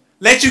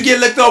 Let you get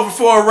looked over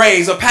for a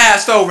raise or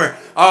passed over.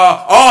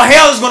 All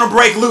hell is going to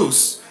break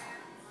loose.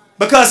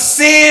 Because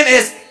sin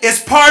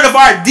is part of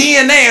our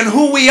DNA and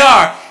who we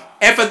are.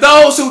 And for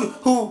those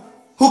who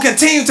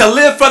continue to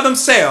live for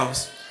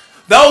themselves,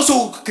 those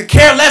who could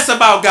care less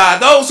about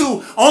God, those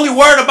who only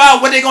worried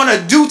about what they're going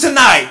to do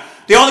tonight,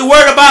 they only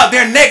worried about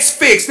their next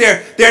fix,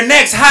 their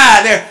next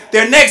high,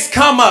 their next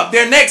come up,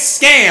 their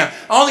next scam.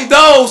 Only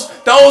those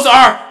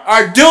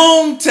are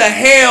doomed to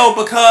hell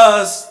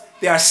because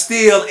they are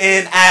still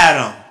in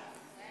Adam.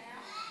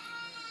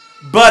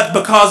 But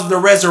because of the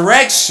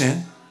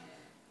resurrection,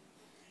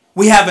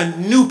 we have a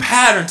new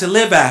pattern to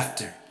live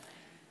after.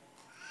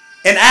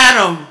 In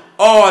Adam,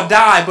 all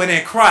die, but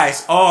in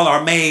Christ, all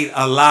are made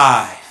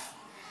alive.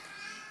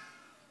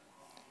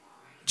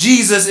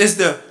 Jesus is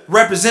the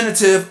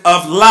representative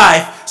of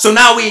life. So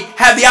now we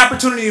have the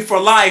opportunity for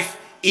life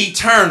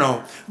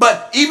eternal.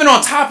 But even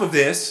on top of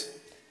this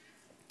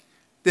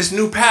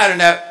new pattern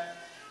that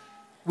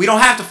we don't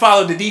have to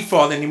follow the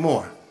default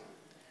anymore.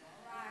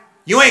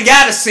 You ain't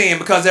got to sin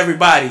because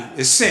everybody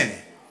is sinning.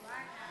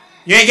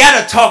 You ain't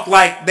got to talk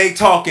like they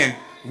talk and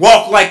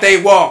walk like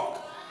they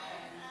walk.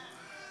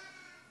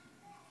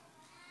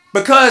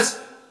 Because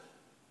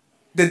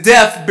the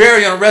death,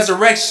 burial, and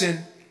resurrection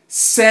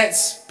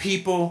sets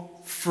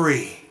people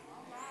free.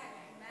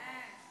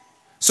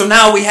 So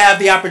now we have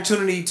the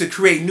opportunity to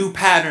create new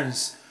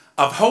patterns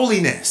of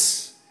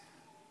holiness.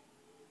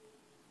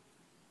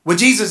 What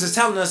Jesus is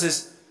telling us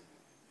is,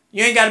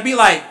 you ain't got to be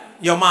like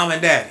your mom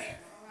and daddy.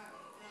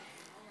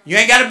 You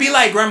ain't got to be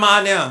like grandma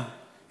and them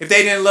if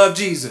they didn't love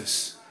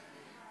Jesus.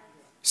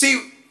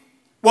 See,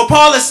 what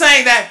Paul is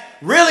saying that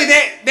really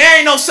there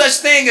ain't no such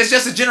thing as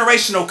just a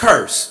generational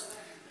curse.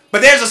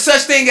 But there's a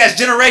such thing as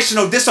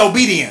generational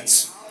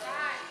disobedience.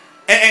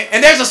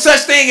 And there's a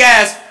such thing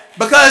as,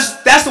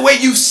 because that's the way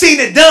you've seen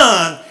it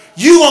done,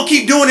 you gonna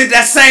keep doing it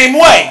that same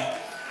way.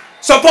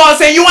 So Paul is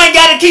saying you ain't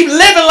got to keep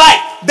living like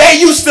they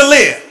used to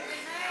live.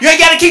 You ain't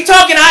got to keep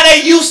talking how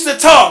they used to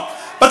talk.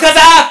 Because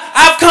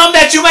I've come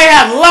that you may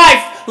have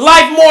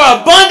life more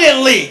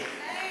abundantly.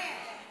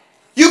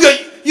 You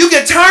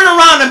could turn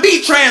around and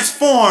be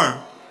transformed.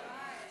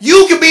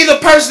 You could be the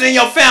person in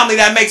your family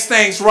that makes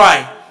things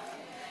right.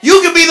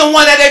 You could be the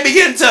one that they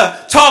begin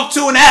to talk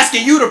to and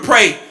asking you to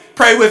pray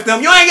with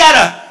them. You ain't got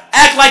to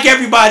act like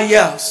everybody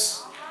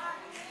else.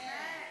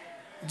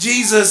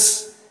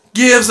 Jesus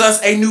gives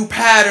us a new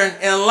pattern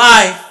in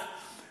life.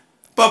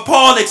 But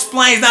Paul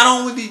explains not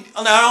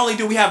only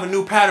do we have a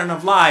new pattern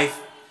of life,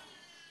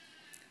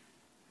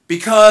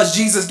 because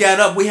Jesus got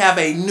up, we have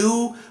a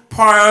new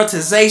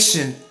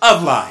prioritization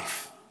of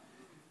life.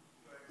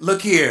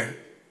 Look here.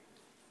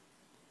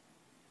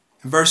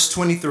 In verse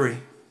 23.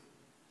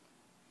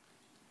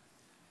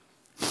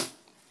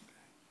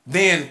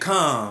 Then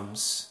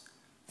comes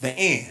the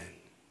end,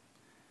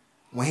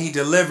 when he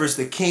delivers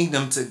the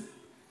kingdom to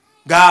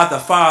God the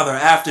Father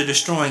after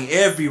destroying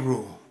every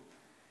rule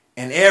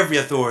and every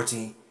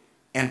authority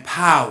and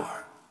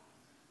power.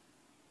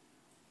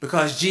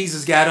 Because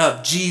Jesus got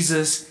up,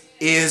 Jesus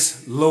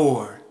is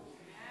Lord.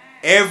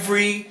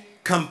 Every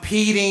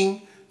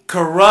competing,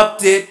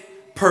 corrupted,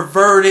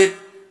 perverted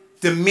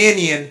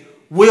dominion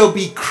will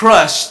be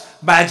crushed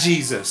by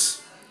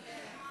Jesus.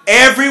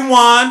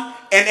 Everyone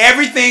and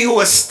everything who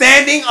is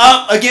standing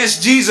up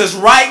against Jesus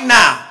right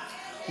now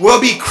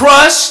will be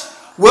crushed,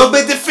 will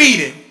be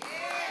defeated.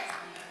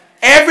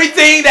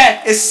 Everything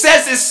that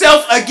sets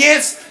itself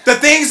against the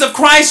things of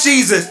Christ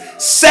Jesus,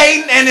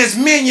 Satan and his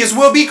minions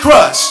will be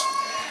crushed.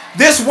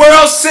 This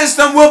world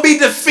system will be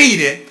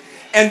defeated.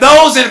 And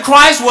those in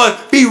Christ will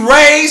be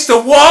raised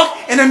to walk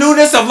in the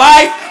newness of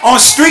life on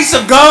streets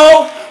of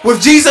gold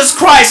with Jesus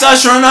Christ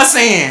ushering us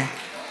in.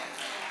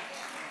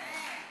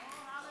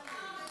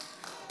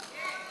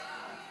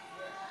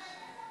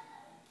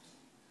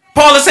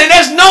 Paul is saying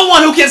there's no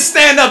one who can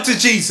stand up to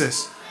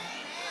Jesus.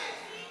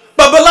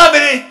 But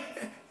beloved,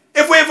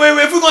 if we're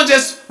going to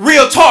just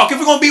real talk, if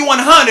we're going to be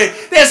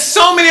 100, there's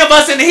so many of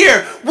us in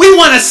here, we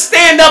want to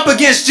stand up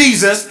against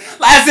Jesus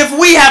as if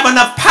we have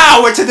enough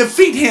power to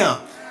defeat him.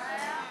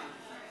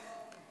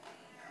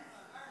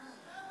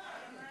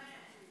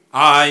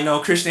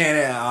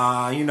 Christianity,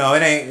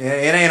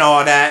 it ain't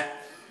all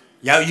that.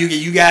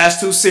 You guys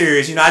too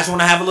serious. I just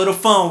want to have a little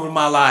fun with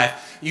my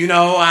life.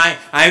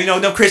 I know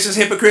them Christians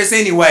hypocrites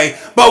anyway.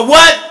 But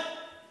what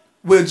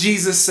will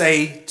Jesus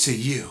say to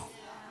you?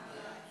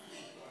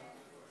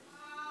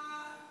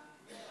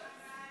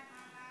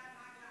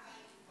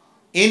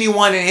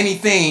 Anyone and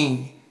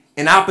anything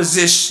in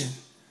opposition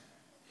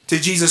to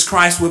Jesus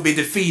Christ will be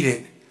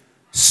defeated.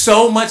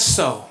 So much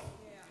so,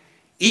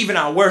 even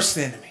our worst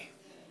enemy,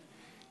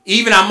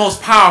 even our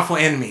most powerful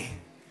enemy,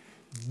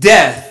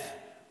 death,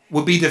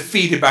 will be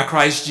defeated by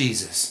Christ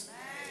Jesus.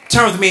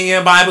 Turn with me in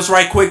your Bibles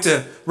right quick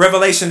to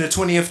Revelation, the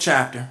 20th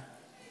chapter.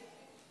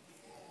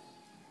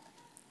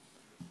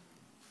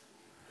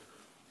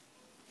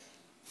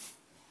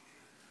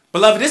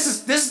 Beloved,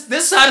 this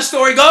is how the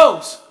story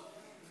goes.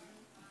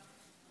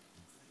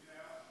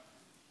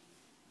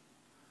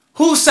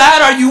 Whose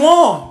side are you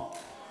on?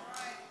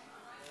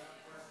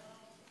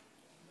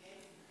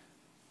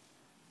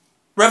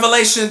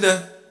 Revelation,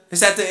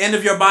 it's at the end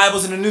of your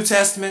Bibles in the New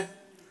Testament.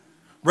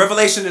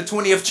 Revelation, the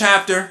 20th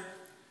chapter,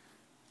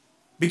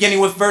 beginning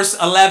with verse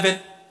 11.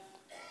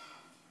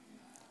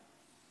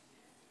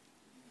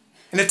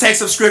 And the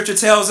text of Scripture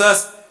tells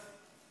us,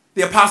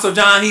 the Apostle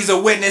John, he's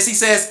a witness. He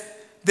says,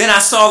 "Then I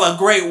saw a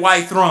great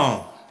white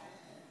throne,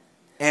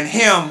 and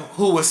him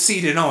who was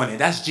seated on it."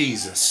 That's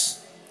Jesus.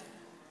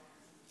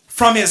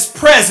 "From his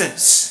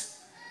presence,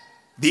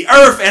 the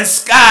earth and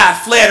sky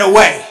fled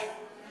away."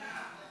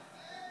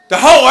 The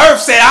whole earth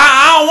said,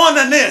 I don't want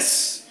none of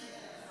this.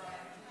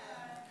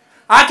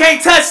 I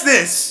can't touch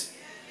this.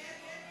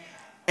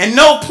 And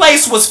no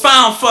place was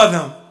found for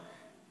them.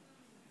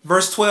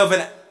 Verse 12,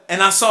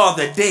 and I saw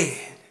the dead,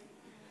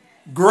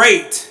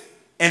 great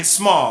and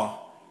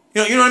small.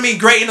 You know what I mean?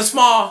 Great and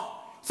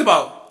small. It's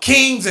about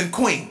kings and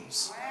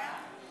queens,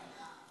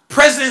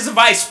 presidents and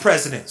vice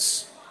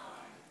presidents,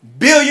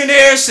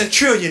 billionaires and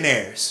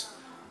trillionaires.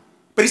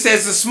 But he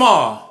says the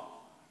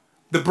small,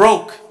 the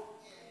broke,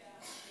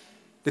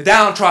 the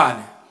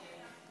downtrodden,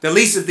 the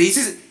least of these.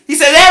 He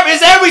said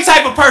there's every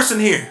type of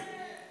person here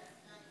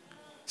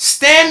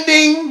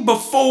standing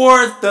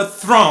before the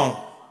throne.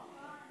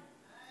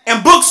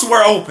 And books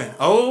were open.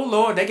 Oh,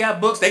 Lord, they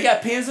got books. They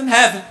got pens in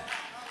heaven.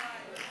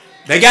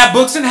 They got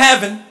books in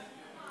heaven.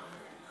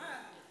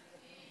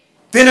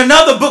 Then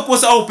another book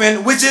was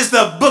opened, which is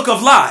the book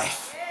of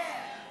life.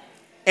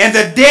 And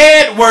the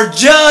dead were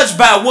judged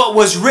by what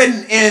was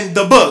written in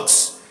the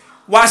books.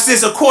 Watch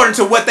this, according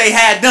to what they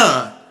had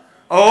done.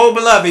 Oh,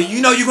 beloved, you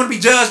know you're going to be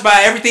judged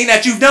by everything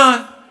that you've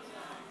done.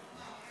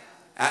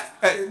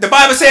 The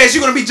Bible says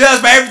you're going to be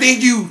judged by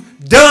everything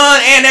you've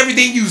done and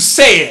everything you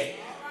said.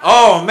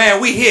 Oh,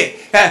 man, we hit.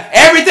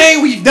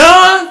 Everything we've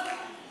done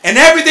and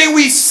everything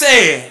we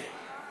said.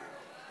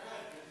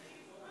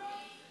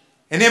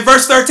 And then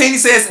verse 13, he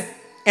says,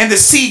 "And the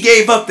sea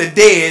gave up the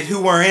dead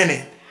who were in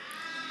it.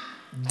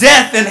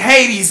 Death and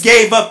Hades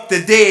gave up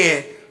the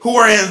dead who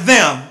were in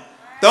them."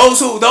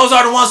 Those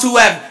are the ones who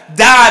have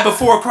died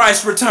before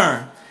Christ's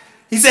return.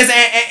 He says,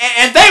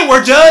 and they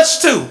were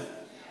judged too.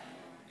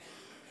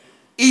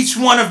 Each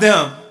one of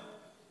them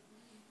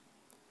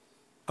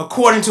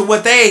according to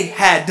what they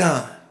had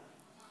done.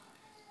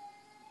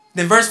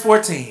 Then verse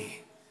 14.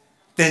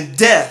 "Then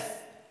death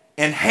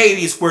and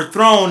Hades were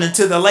thrown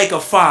into the lake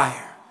of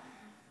fire.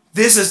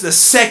 This is the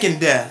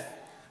second death,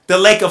 the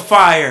lake of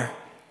fire.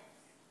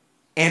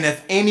 And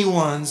if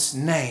anyone's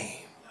name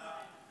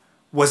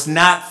was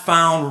not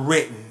found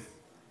written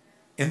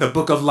in the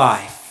book of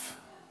life,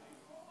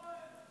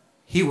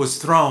 he was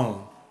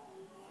thrown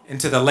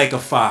into the lake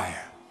of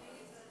fire."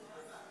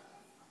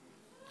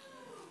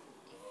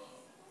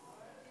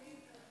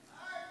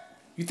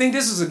 You think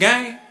this is a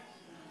game?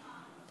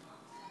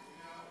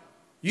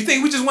 You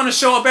think we just want to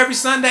show up every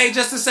Sunday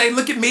just to say,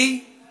 "Look at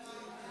me"?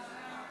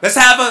 Let's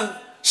have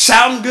a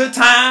shouting good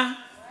time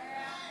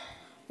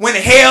when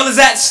hell is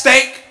at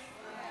stake.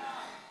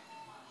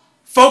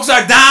 Folks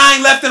are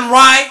dying left and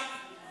right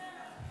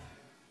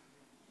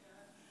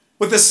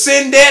with a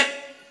sin debt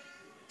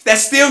that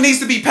still needs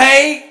to be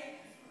paid.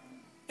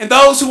 And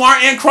those who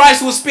aren't in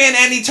Christ will spend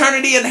an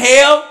eternity in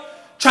hell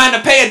trying to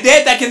pay a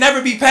debt that can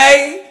never be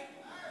paid.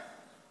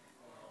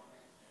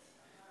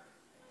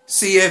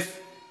 See, if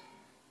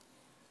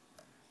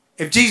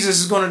Jesus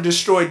is going to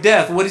destroy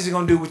death, what is he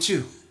going to do with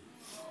you?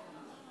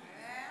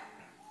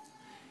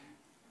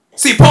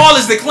 See, Paul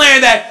is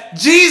declaring that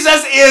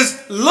Jesus is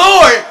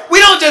Lord. We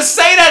don't just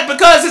say that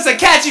because it's a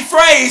catchy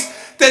phrase.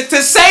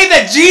 To say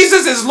that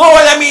Jesus is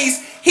Lord, that means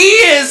he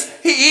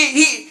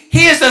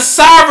is the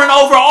sovereign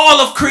over all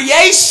of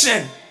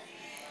creation.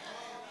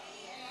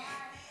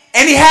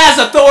 And he has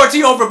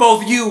authority over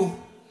both you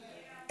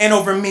and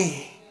over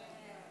me.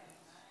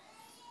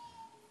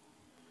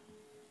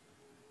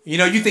 You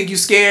know, you think you're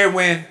scared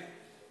when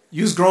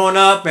you was growing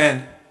up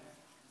and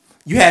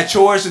you had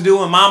chores to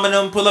do and mom and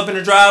them pull up in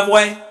the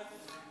driveway?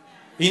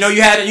 You know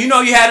you had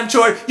them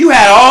chores. You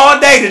had all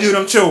day to do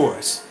them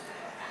chores.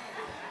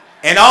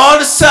 And all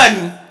of a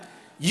sudden,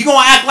 you're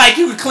going to act like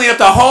you could clean up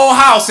the whole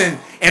house in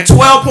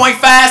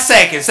 12.5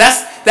 seconds.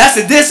 That's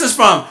the distance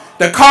from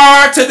the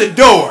car to the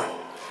door.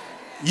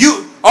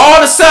 You all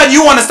of a sudden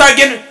you want to start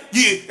getting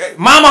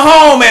mama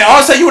home, and all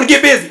of a sudden you want to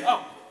get busy.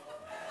 Oh.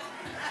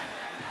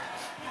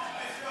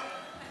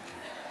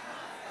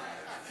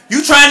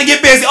 You trying to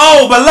get busy.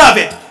 Oh,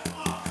 beloved,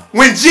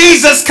 when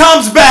Jesus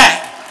comes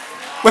back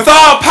with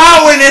all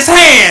power in his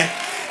hand,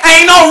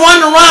 ain't no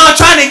running around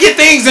trying to get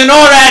things in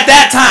order at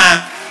that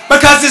time.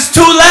 because it's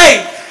too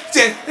late.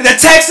 The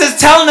text is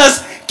telling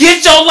us,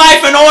 get your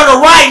life in order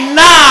right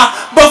now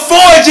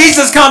before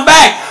Jesus come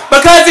back.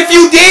 Because if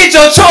you did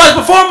your chores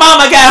before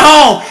mama got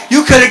home,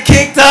 you could have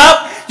kicked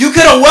up, you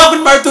could have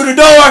welcomed her through the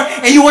door,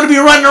 and you wouldn't be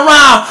running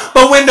around.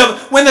 But when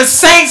the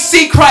saints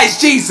see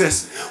Christ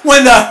Jesus,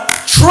 when the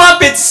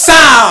trumpet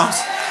sounds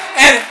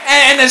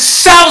and the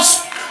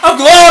shouts of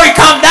glory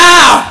come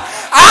down,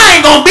 I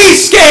ain't gonna be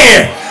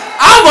scared.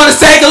 I'm gonna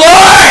say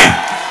glory.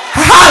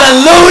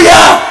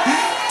 Hallelujah.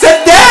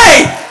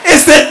 Today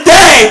is the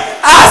day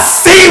I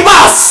see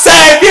my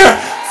Savior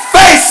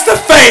face to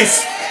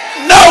face.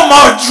 No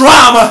more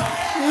drama,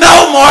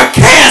 no more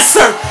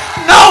cancer,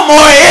 no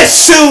more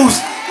issues,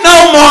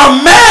 no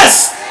more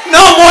mess,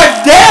 no more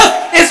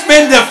death. It's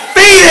been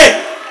defeated.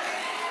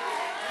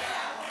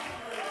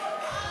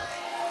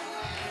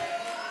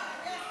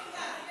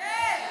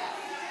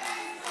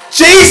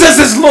 Jesus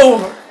is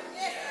Lord.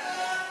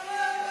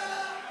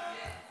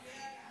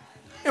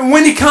 And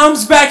when he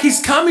comes back,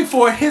 he's coming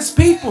for his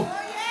people.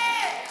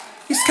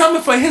 He's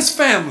coming for his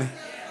family.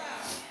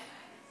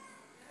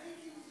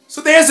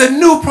 So there's a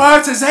new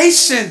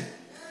prioritization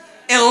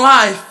in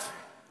life.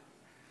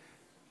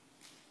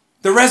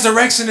 The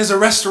resurrection is a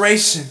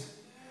restoration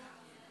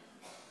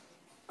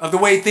of the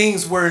way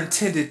things were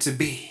intended to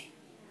be.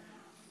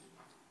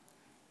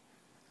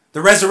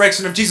 The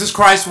resurrection of Jesus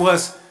Christ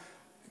was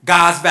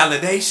God's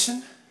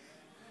validation,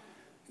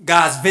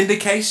 God's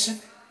vindication,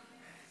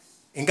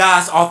 and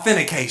God's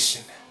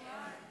authentication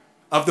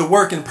of the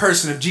work and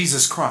person of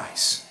Jesus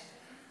Christ.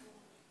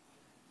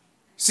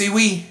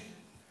 See,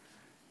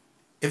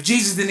 if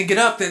Jesus didn't get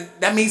up, then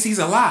that means he's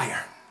a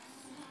liar.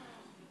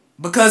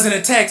 Because in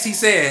the text he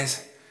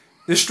says,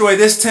 destroy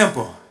this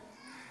temple,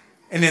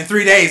 and in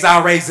 3 days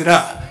I'll raise it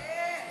up.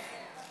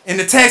 In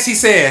the text he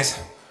says,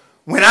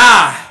 when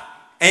I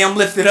am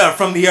lifted up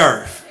from the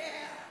earth,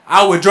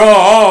 I will draw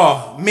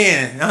all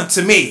men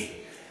unto me.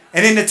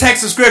 And in the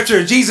text of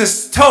scripture,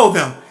 Jesus told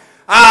them,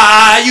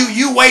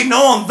 you waiting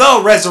on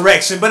the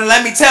resurrection, but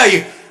let me tell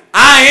you,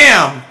 I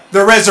am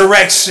the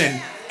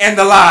resurrection and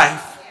the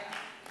life.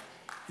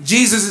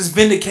 Jesus is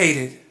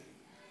vindicated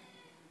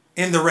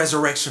in the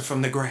resurrection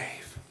from the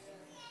grave.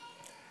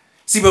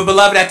 See, but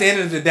beloved, at the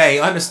end of the day,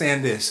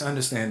 understand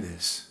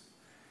this.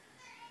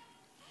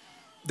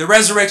 The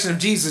resurrection of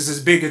Jesus is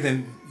bigger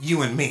than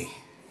you and me.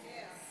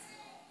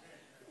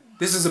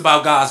 This is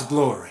about God's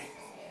glory.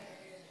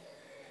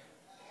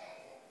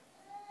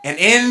 And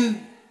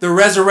in the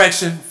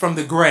resurrection from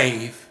the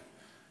grave,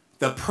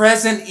 the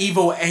present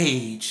evil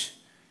age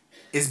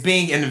is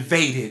being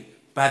invaded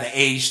by the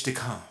age to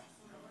come.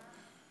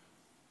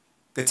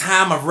 The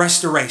time of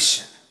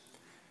restoration.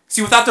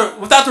 See, without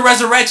the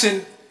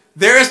resurrection,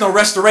 there is no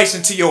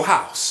restoration to your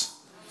house.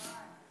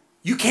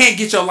 You can't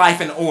get your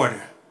life in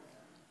order.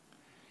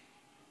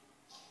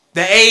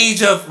 The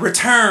age of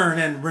return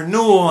and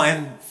renewal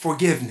and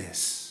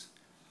forgiveness.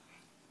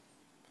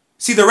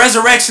 See, the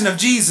resurrection of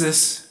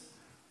Jesus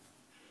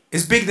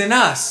is bigger than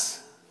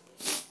us.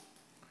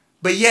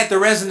 But yet the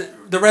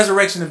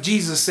resurrection of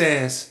Jesus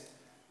says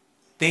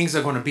things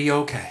are going to be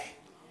okay.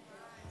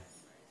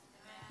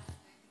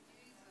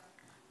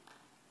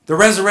 The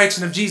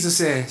resurrection of Jesus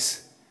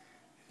says,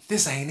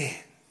 this ain't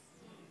it.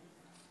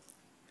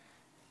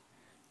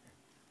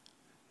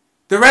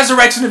 The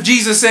resurrection of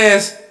Jesus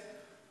says,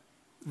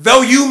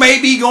 though you may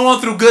be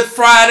going through Good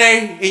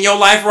Friday in your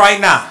life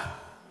right now,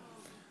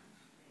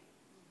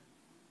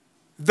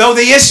 though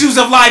the issues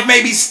of life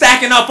may be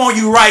stacking up on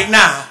you right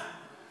now,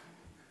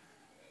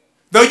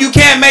 though you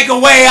can't make a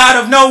way out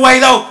of no way,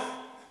 though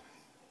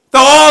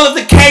all of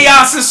the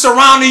chaos is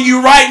surrounding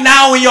you right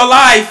now in your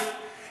life,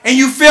 and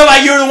you feel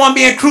like you're the one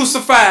being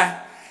crucified,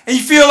 and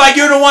you feel like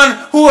you're the one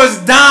who is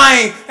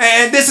dying,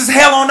 and this is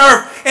hell on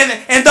earth,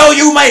 and though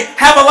you may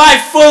have a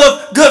life full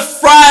of Good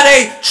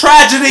Friday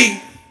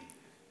tragedy,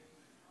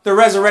 the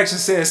resurrection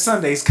says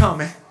Sunday's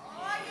coming.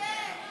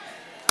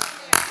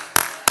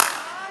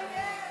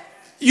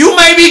 You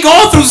may be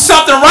going through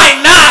something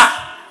right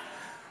now,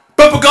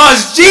 but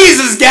because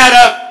Jesus got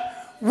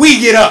up, we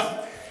get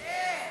up.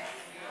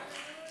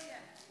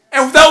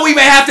 And though we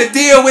may have to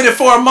deal with it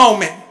for a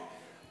moment,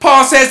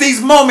 Paul says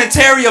these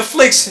momentary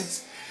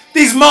afflictions,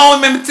 these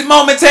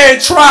momentary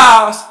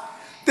trials,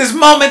 this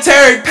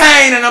momentary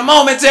pain and a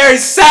momentary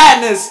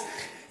sadness,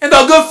 and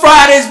though Good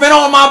Friday's been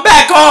on my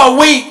back all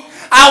week,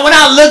 when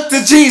I look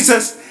to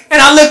Jesus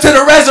and I look to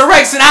the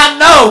resurrection, I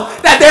know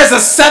that there's a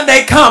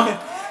Sunday coming.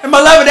 And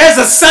beloved, there's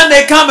a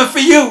Sunday coming for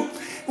you.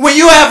 When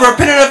you have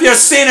repented of your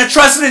sin and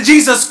trusted in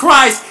Jesus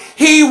Christ,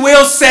 he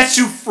will set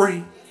you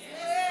free.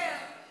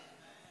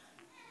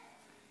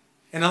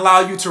 And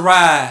allow you to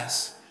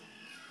rise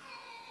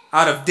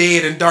out of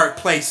dead and dark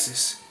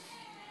places.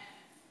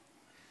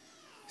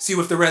 See,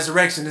 with the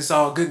resurrection, it's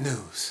all good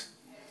news.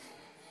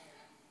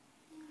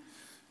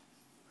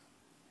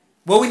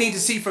 What we need to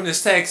see from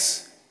this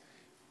text,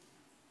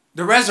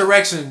 the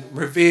resurrection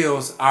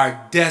reveals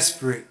our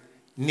desperate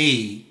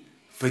need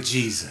for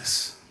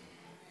Jesus.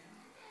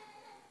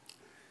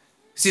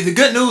 See, the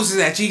good news is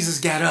that Jesus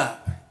got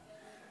up.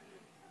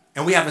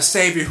 And we have a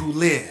Savior who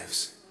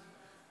lives.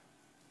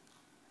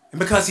 And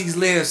because he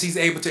lives, he's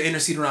able to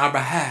intercede on our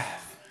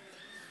behalf.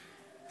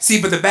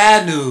 See, but the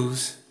bad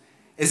news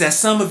is that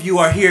some of you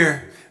are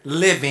here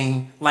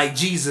living like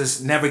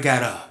Jesus never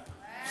got up.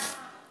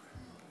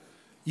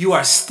 You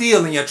are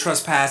still in your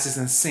trespasses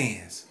and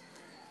sins.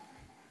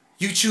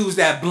 You choose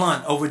that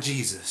blunt over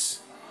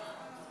Jesus.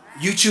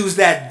 You choose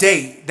that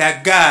date,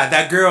 that guy,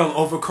 that girl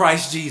over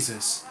Christ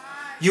Jesus.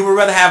 You would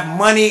rather have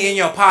money in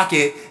your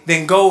pocket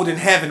than gold in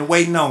heaven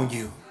waiting on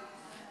you.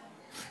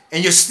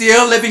 And you're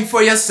still living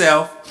for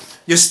yourself.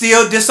 You're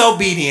still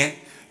disobedient.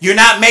 You're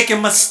not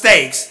making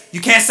mistakes.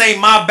 You can't say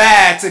my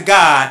bad to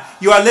God.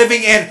 You are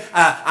living in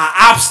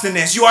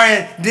obstinance. You are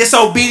in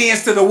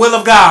disobedience to the will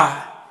of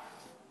God.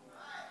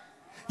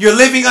 You're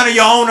living under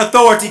your own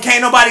authority.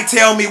 Can't nobody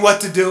tell me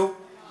what to do.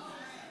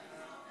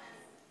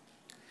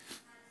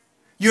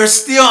 You're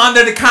still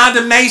under the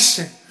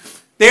condemnation.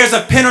 There's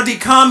a penalty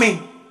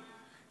coming.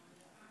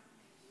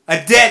 A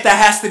debt that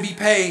has to be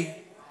paid.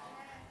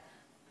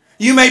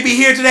 You may be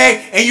here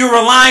today and you're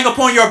relying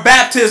upon your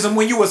baptism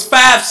when you was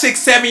 5, 6,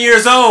 7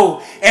 years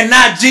old and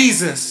not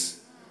Jesus.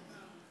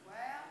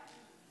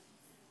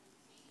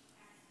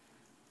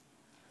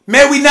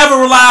 May we never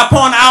rely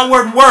upon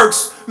outward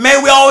works.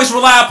 May we always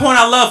rely upon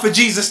our love for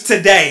Jesus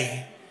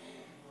today.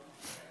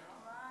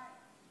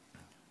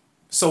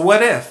 So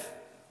what if?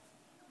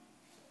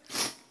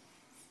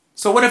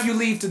 So what if you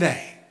leave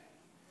today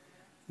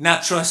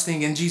not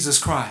trusting in Jesus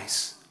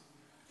Christ?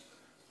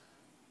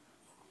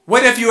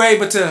 What if you're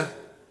able to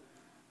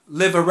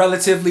live a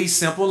relatively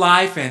simple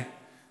life and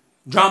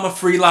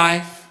drama-free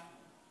life?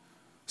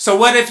 So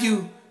what if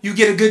you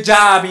get a good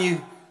job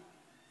and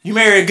you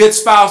marry a good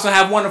spouse and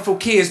have wonderful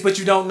kids, but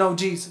you don't know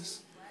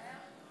Jesus?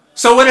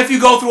 So what if you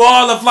go through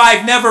all of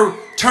life never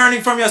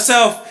turning from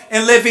yourself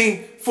and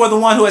living for the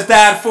one who has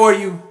died for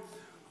you?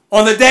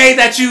 On the day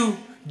that you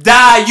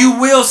die, you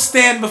will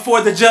stand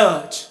before the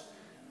judge.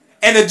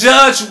 And the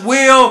judge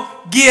will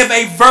give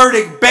a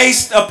verdict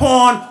based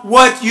upon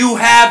what you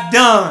have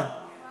done.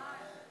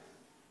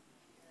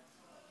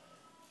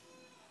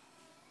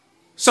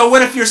 So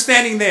what if you're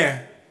standing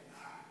there?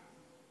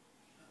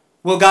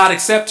 Will God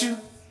accept you?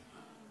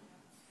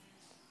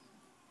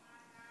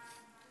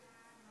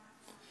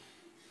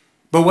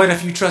 But what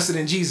if you trusted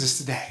in Jesus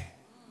today?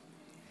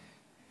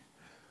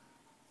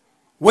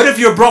 What if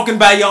you're broken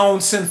by your own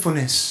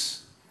sinfulness?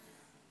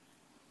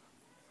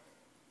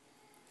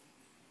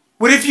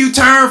 What if you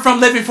turn from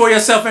living for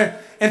yourself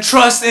and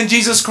trust in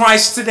Jesus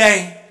Christ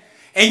today?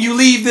 And you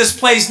leave this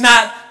place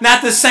not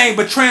the same,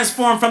 but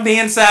transformed from the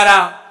inside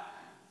out.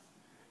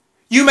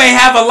 You may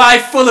have a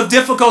life full of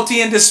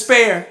difficulty and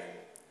despair.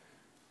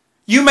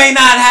 You may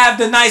not have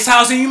the nice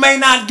house and you may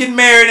not get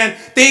married and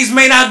things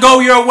may not go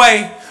your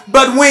way.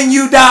 But when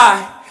you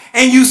die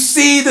and you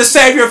see the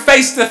Savior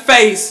face to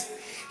face,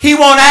 he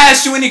won't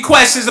ask you any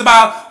questions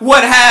about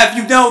what have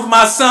you done with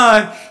my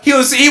son. He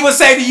will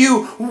say to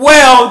you,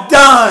 well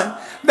done,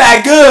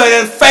 thy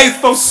good and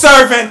faithful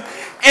servant.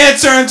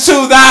 Enter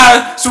into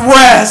thy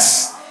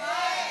rest.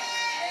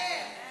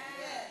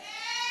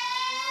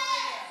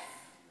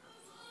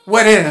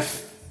 What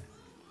if?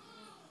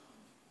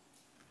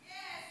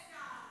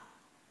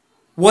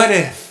 What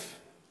if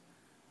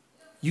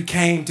you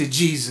came to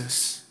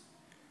Jesus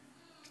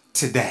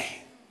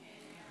today?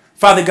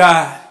 Father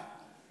God,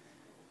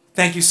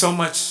 thank you so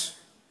much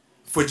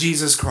for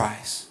Jesus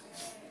Christ.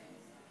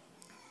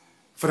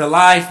 For the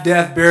life,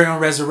 death, burial,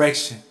 and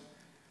resurrection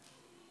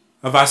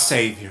of our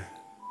Savior.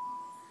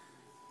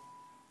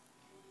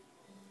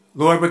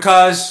 Lord,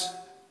 because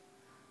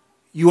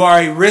you are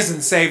a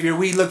risen Savior,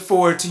 we look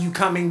forward to you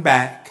coming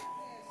back.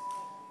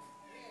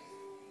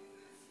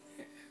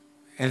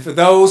 And for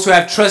those who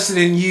have trusted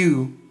in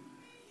you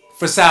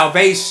for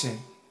salvation,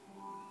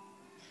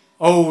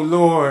 oh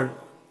Lord,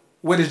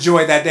 what a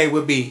joy that day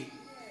will be.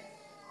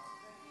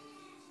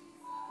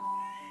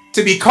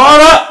 To be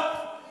caught up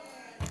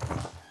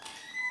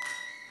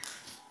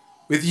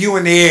with you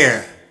in the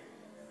air,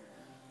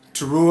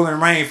 to rule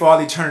and reign for all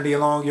eternity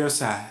along your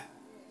side.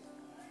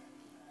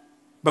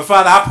 But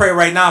Father, I pray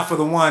right now for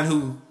the one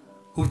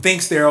who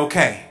thinks they're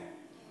okay.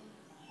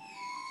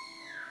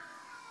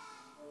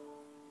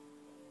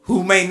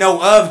 Who may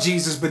know of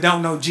Jesus but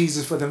don't know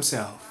Jesus for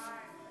themselves.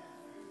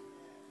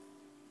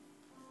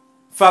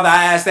 Father,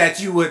 I ask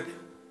that you would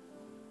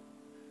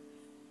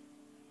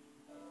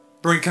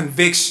bring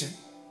conviction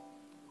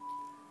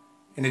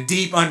and a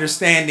deep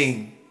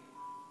understanding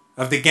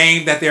of the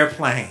game that they're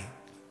playing.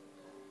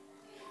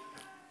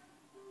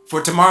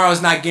 For tomorrow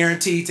is not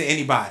guaranteed to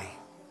anybody.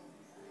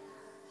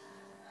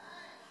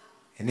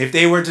 And if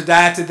they were to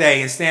die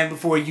today and stand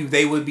before you,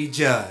 they would be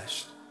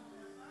judged.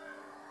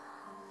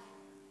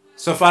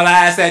 So Father,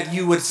 I ask that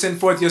you would send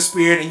forth your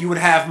Spirit and you would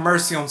have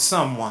mercy on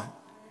someone.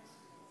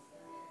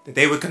 That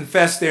they would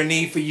confess their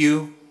need for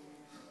you.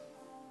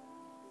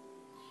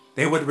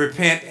 They would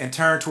repent and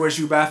turn towards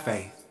you by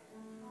faith.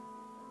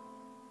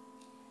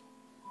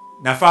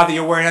 Now, Father,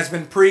 your word has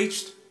been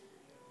preached.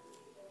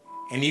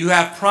 And you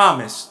have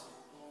promised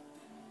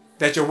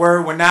that your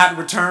word will not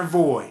return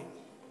void.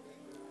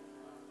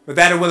 but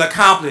that it will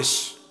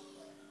accomplish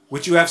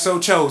what you have so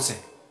chosen,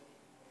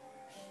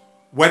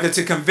 whether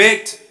to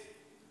convict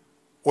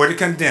or to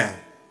condemn.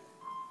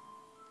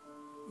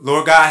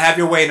 Lord God, have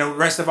your way in the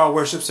rest of our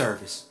worship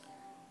service.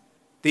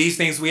 These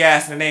things we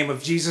ask in the name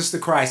of Jesus the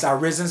Christ, our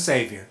risen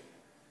Savior.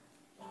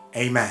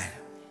 Amen.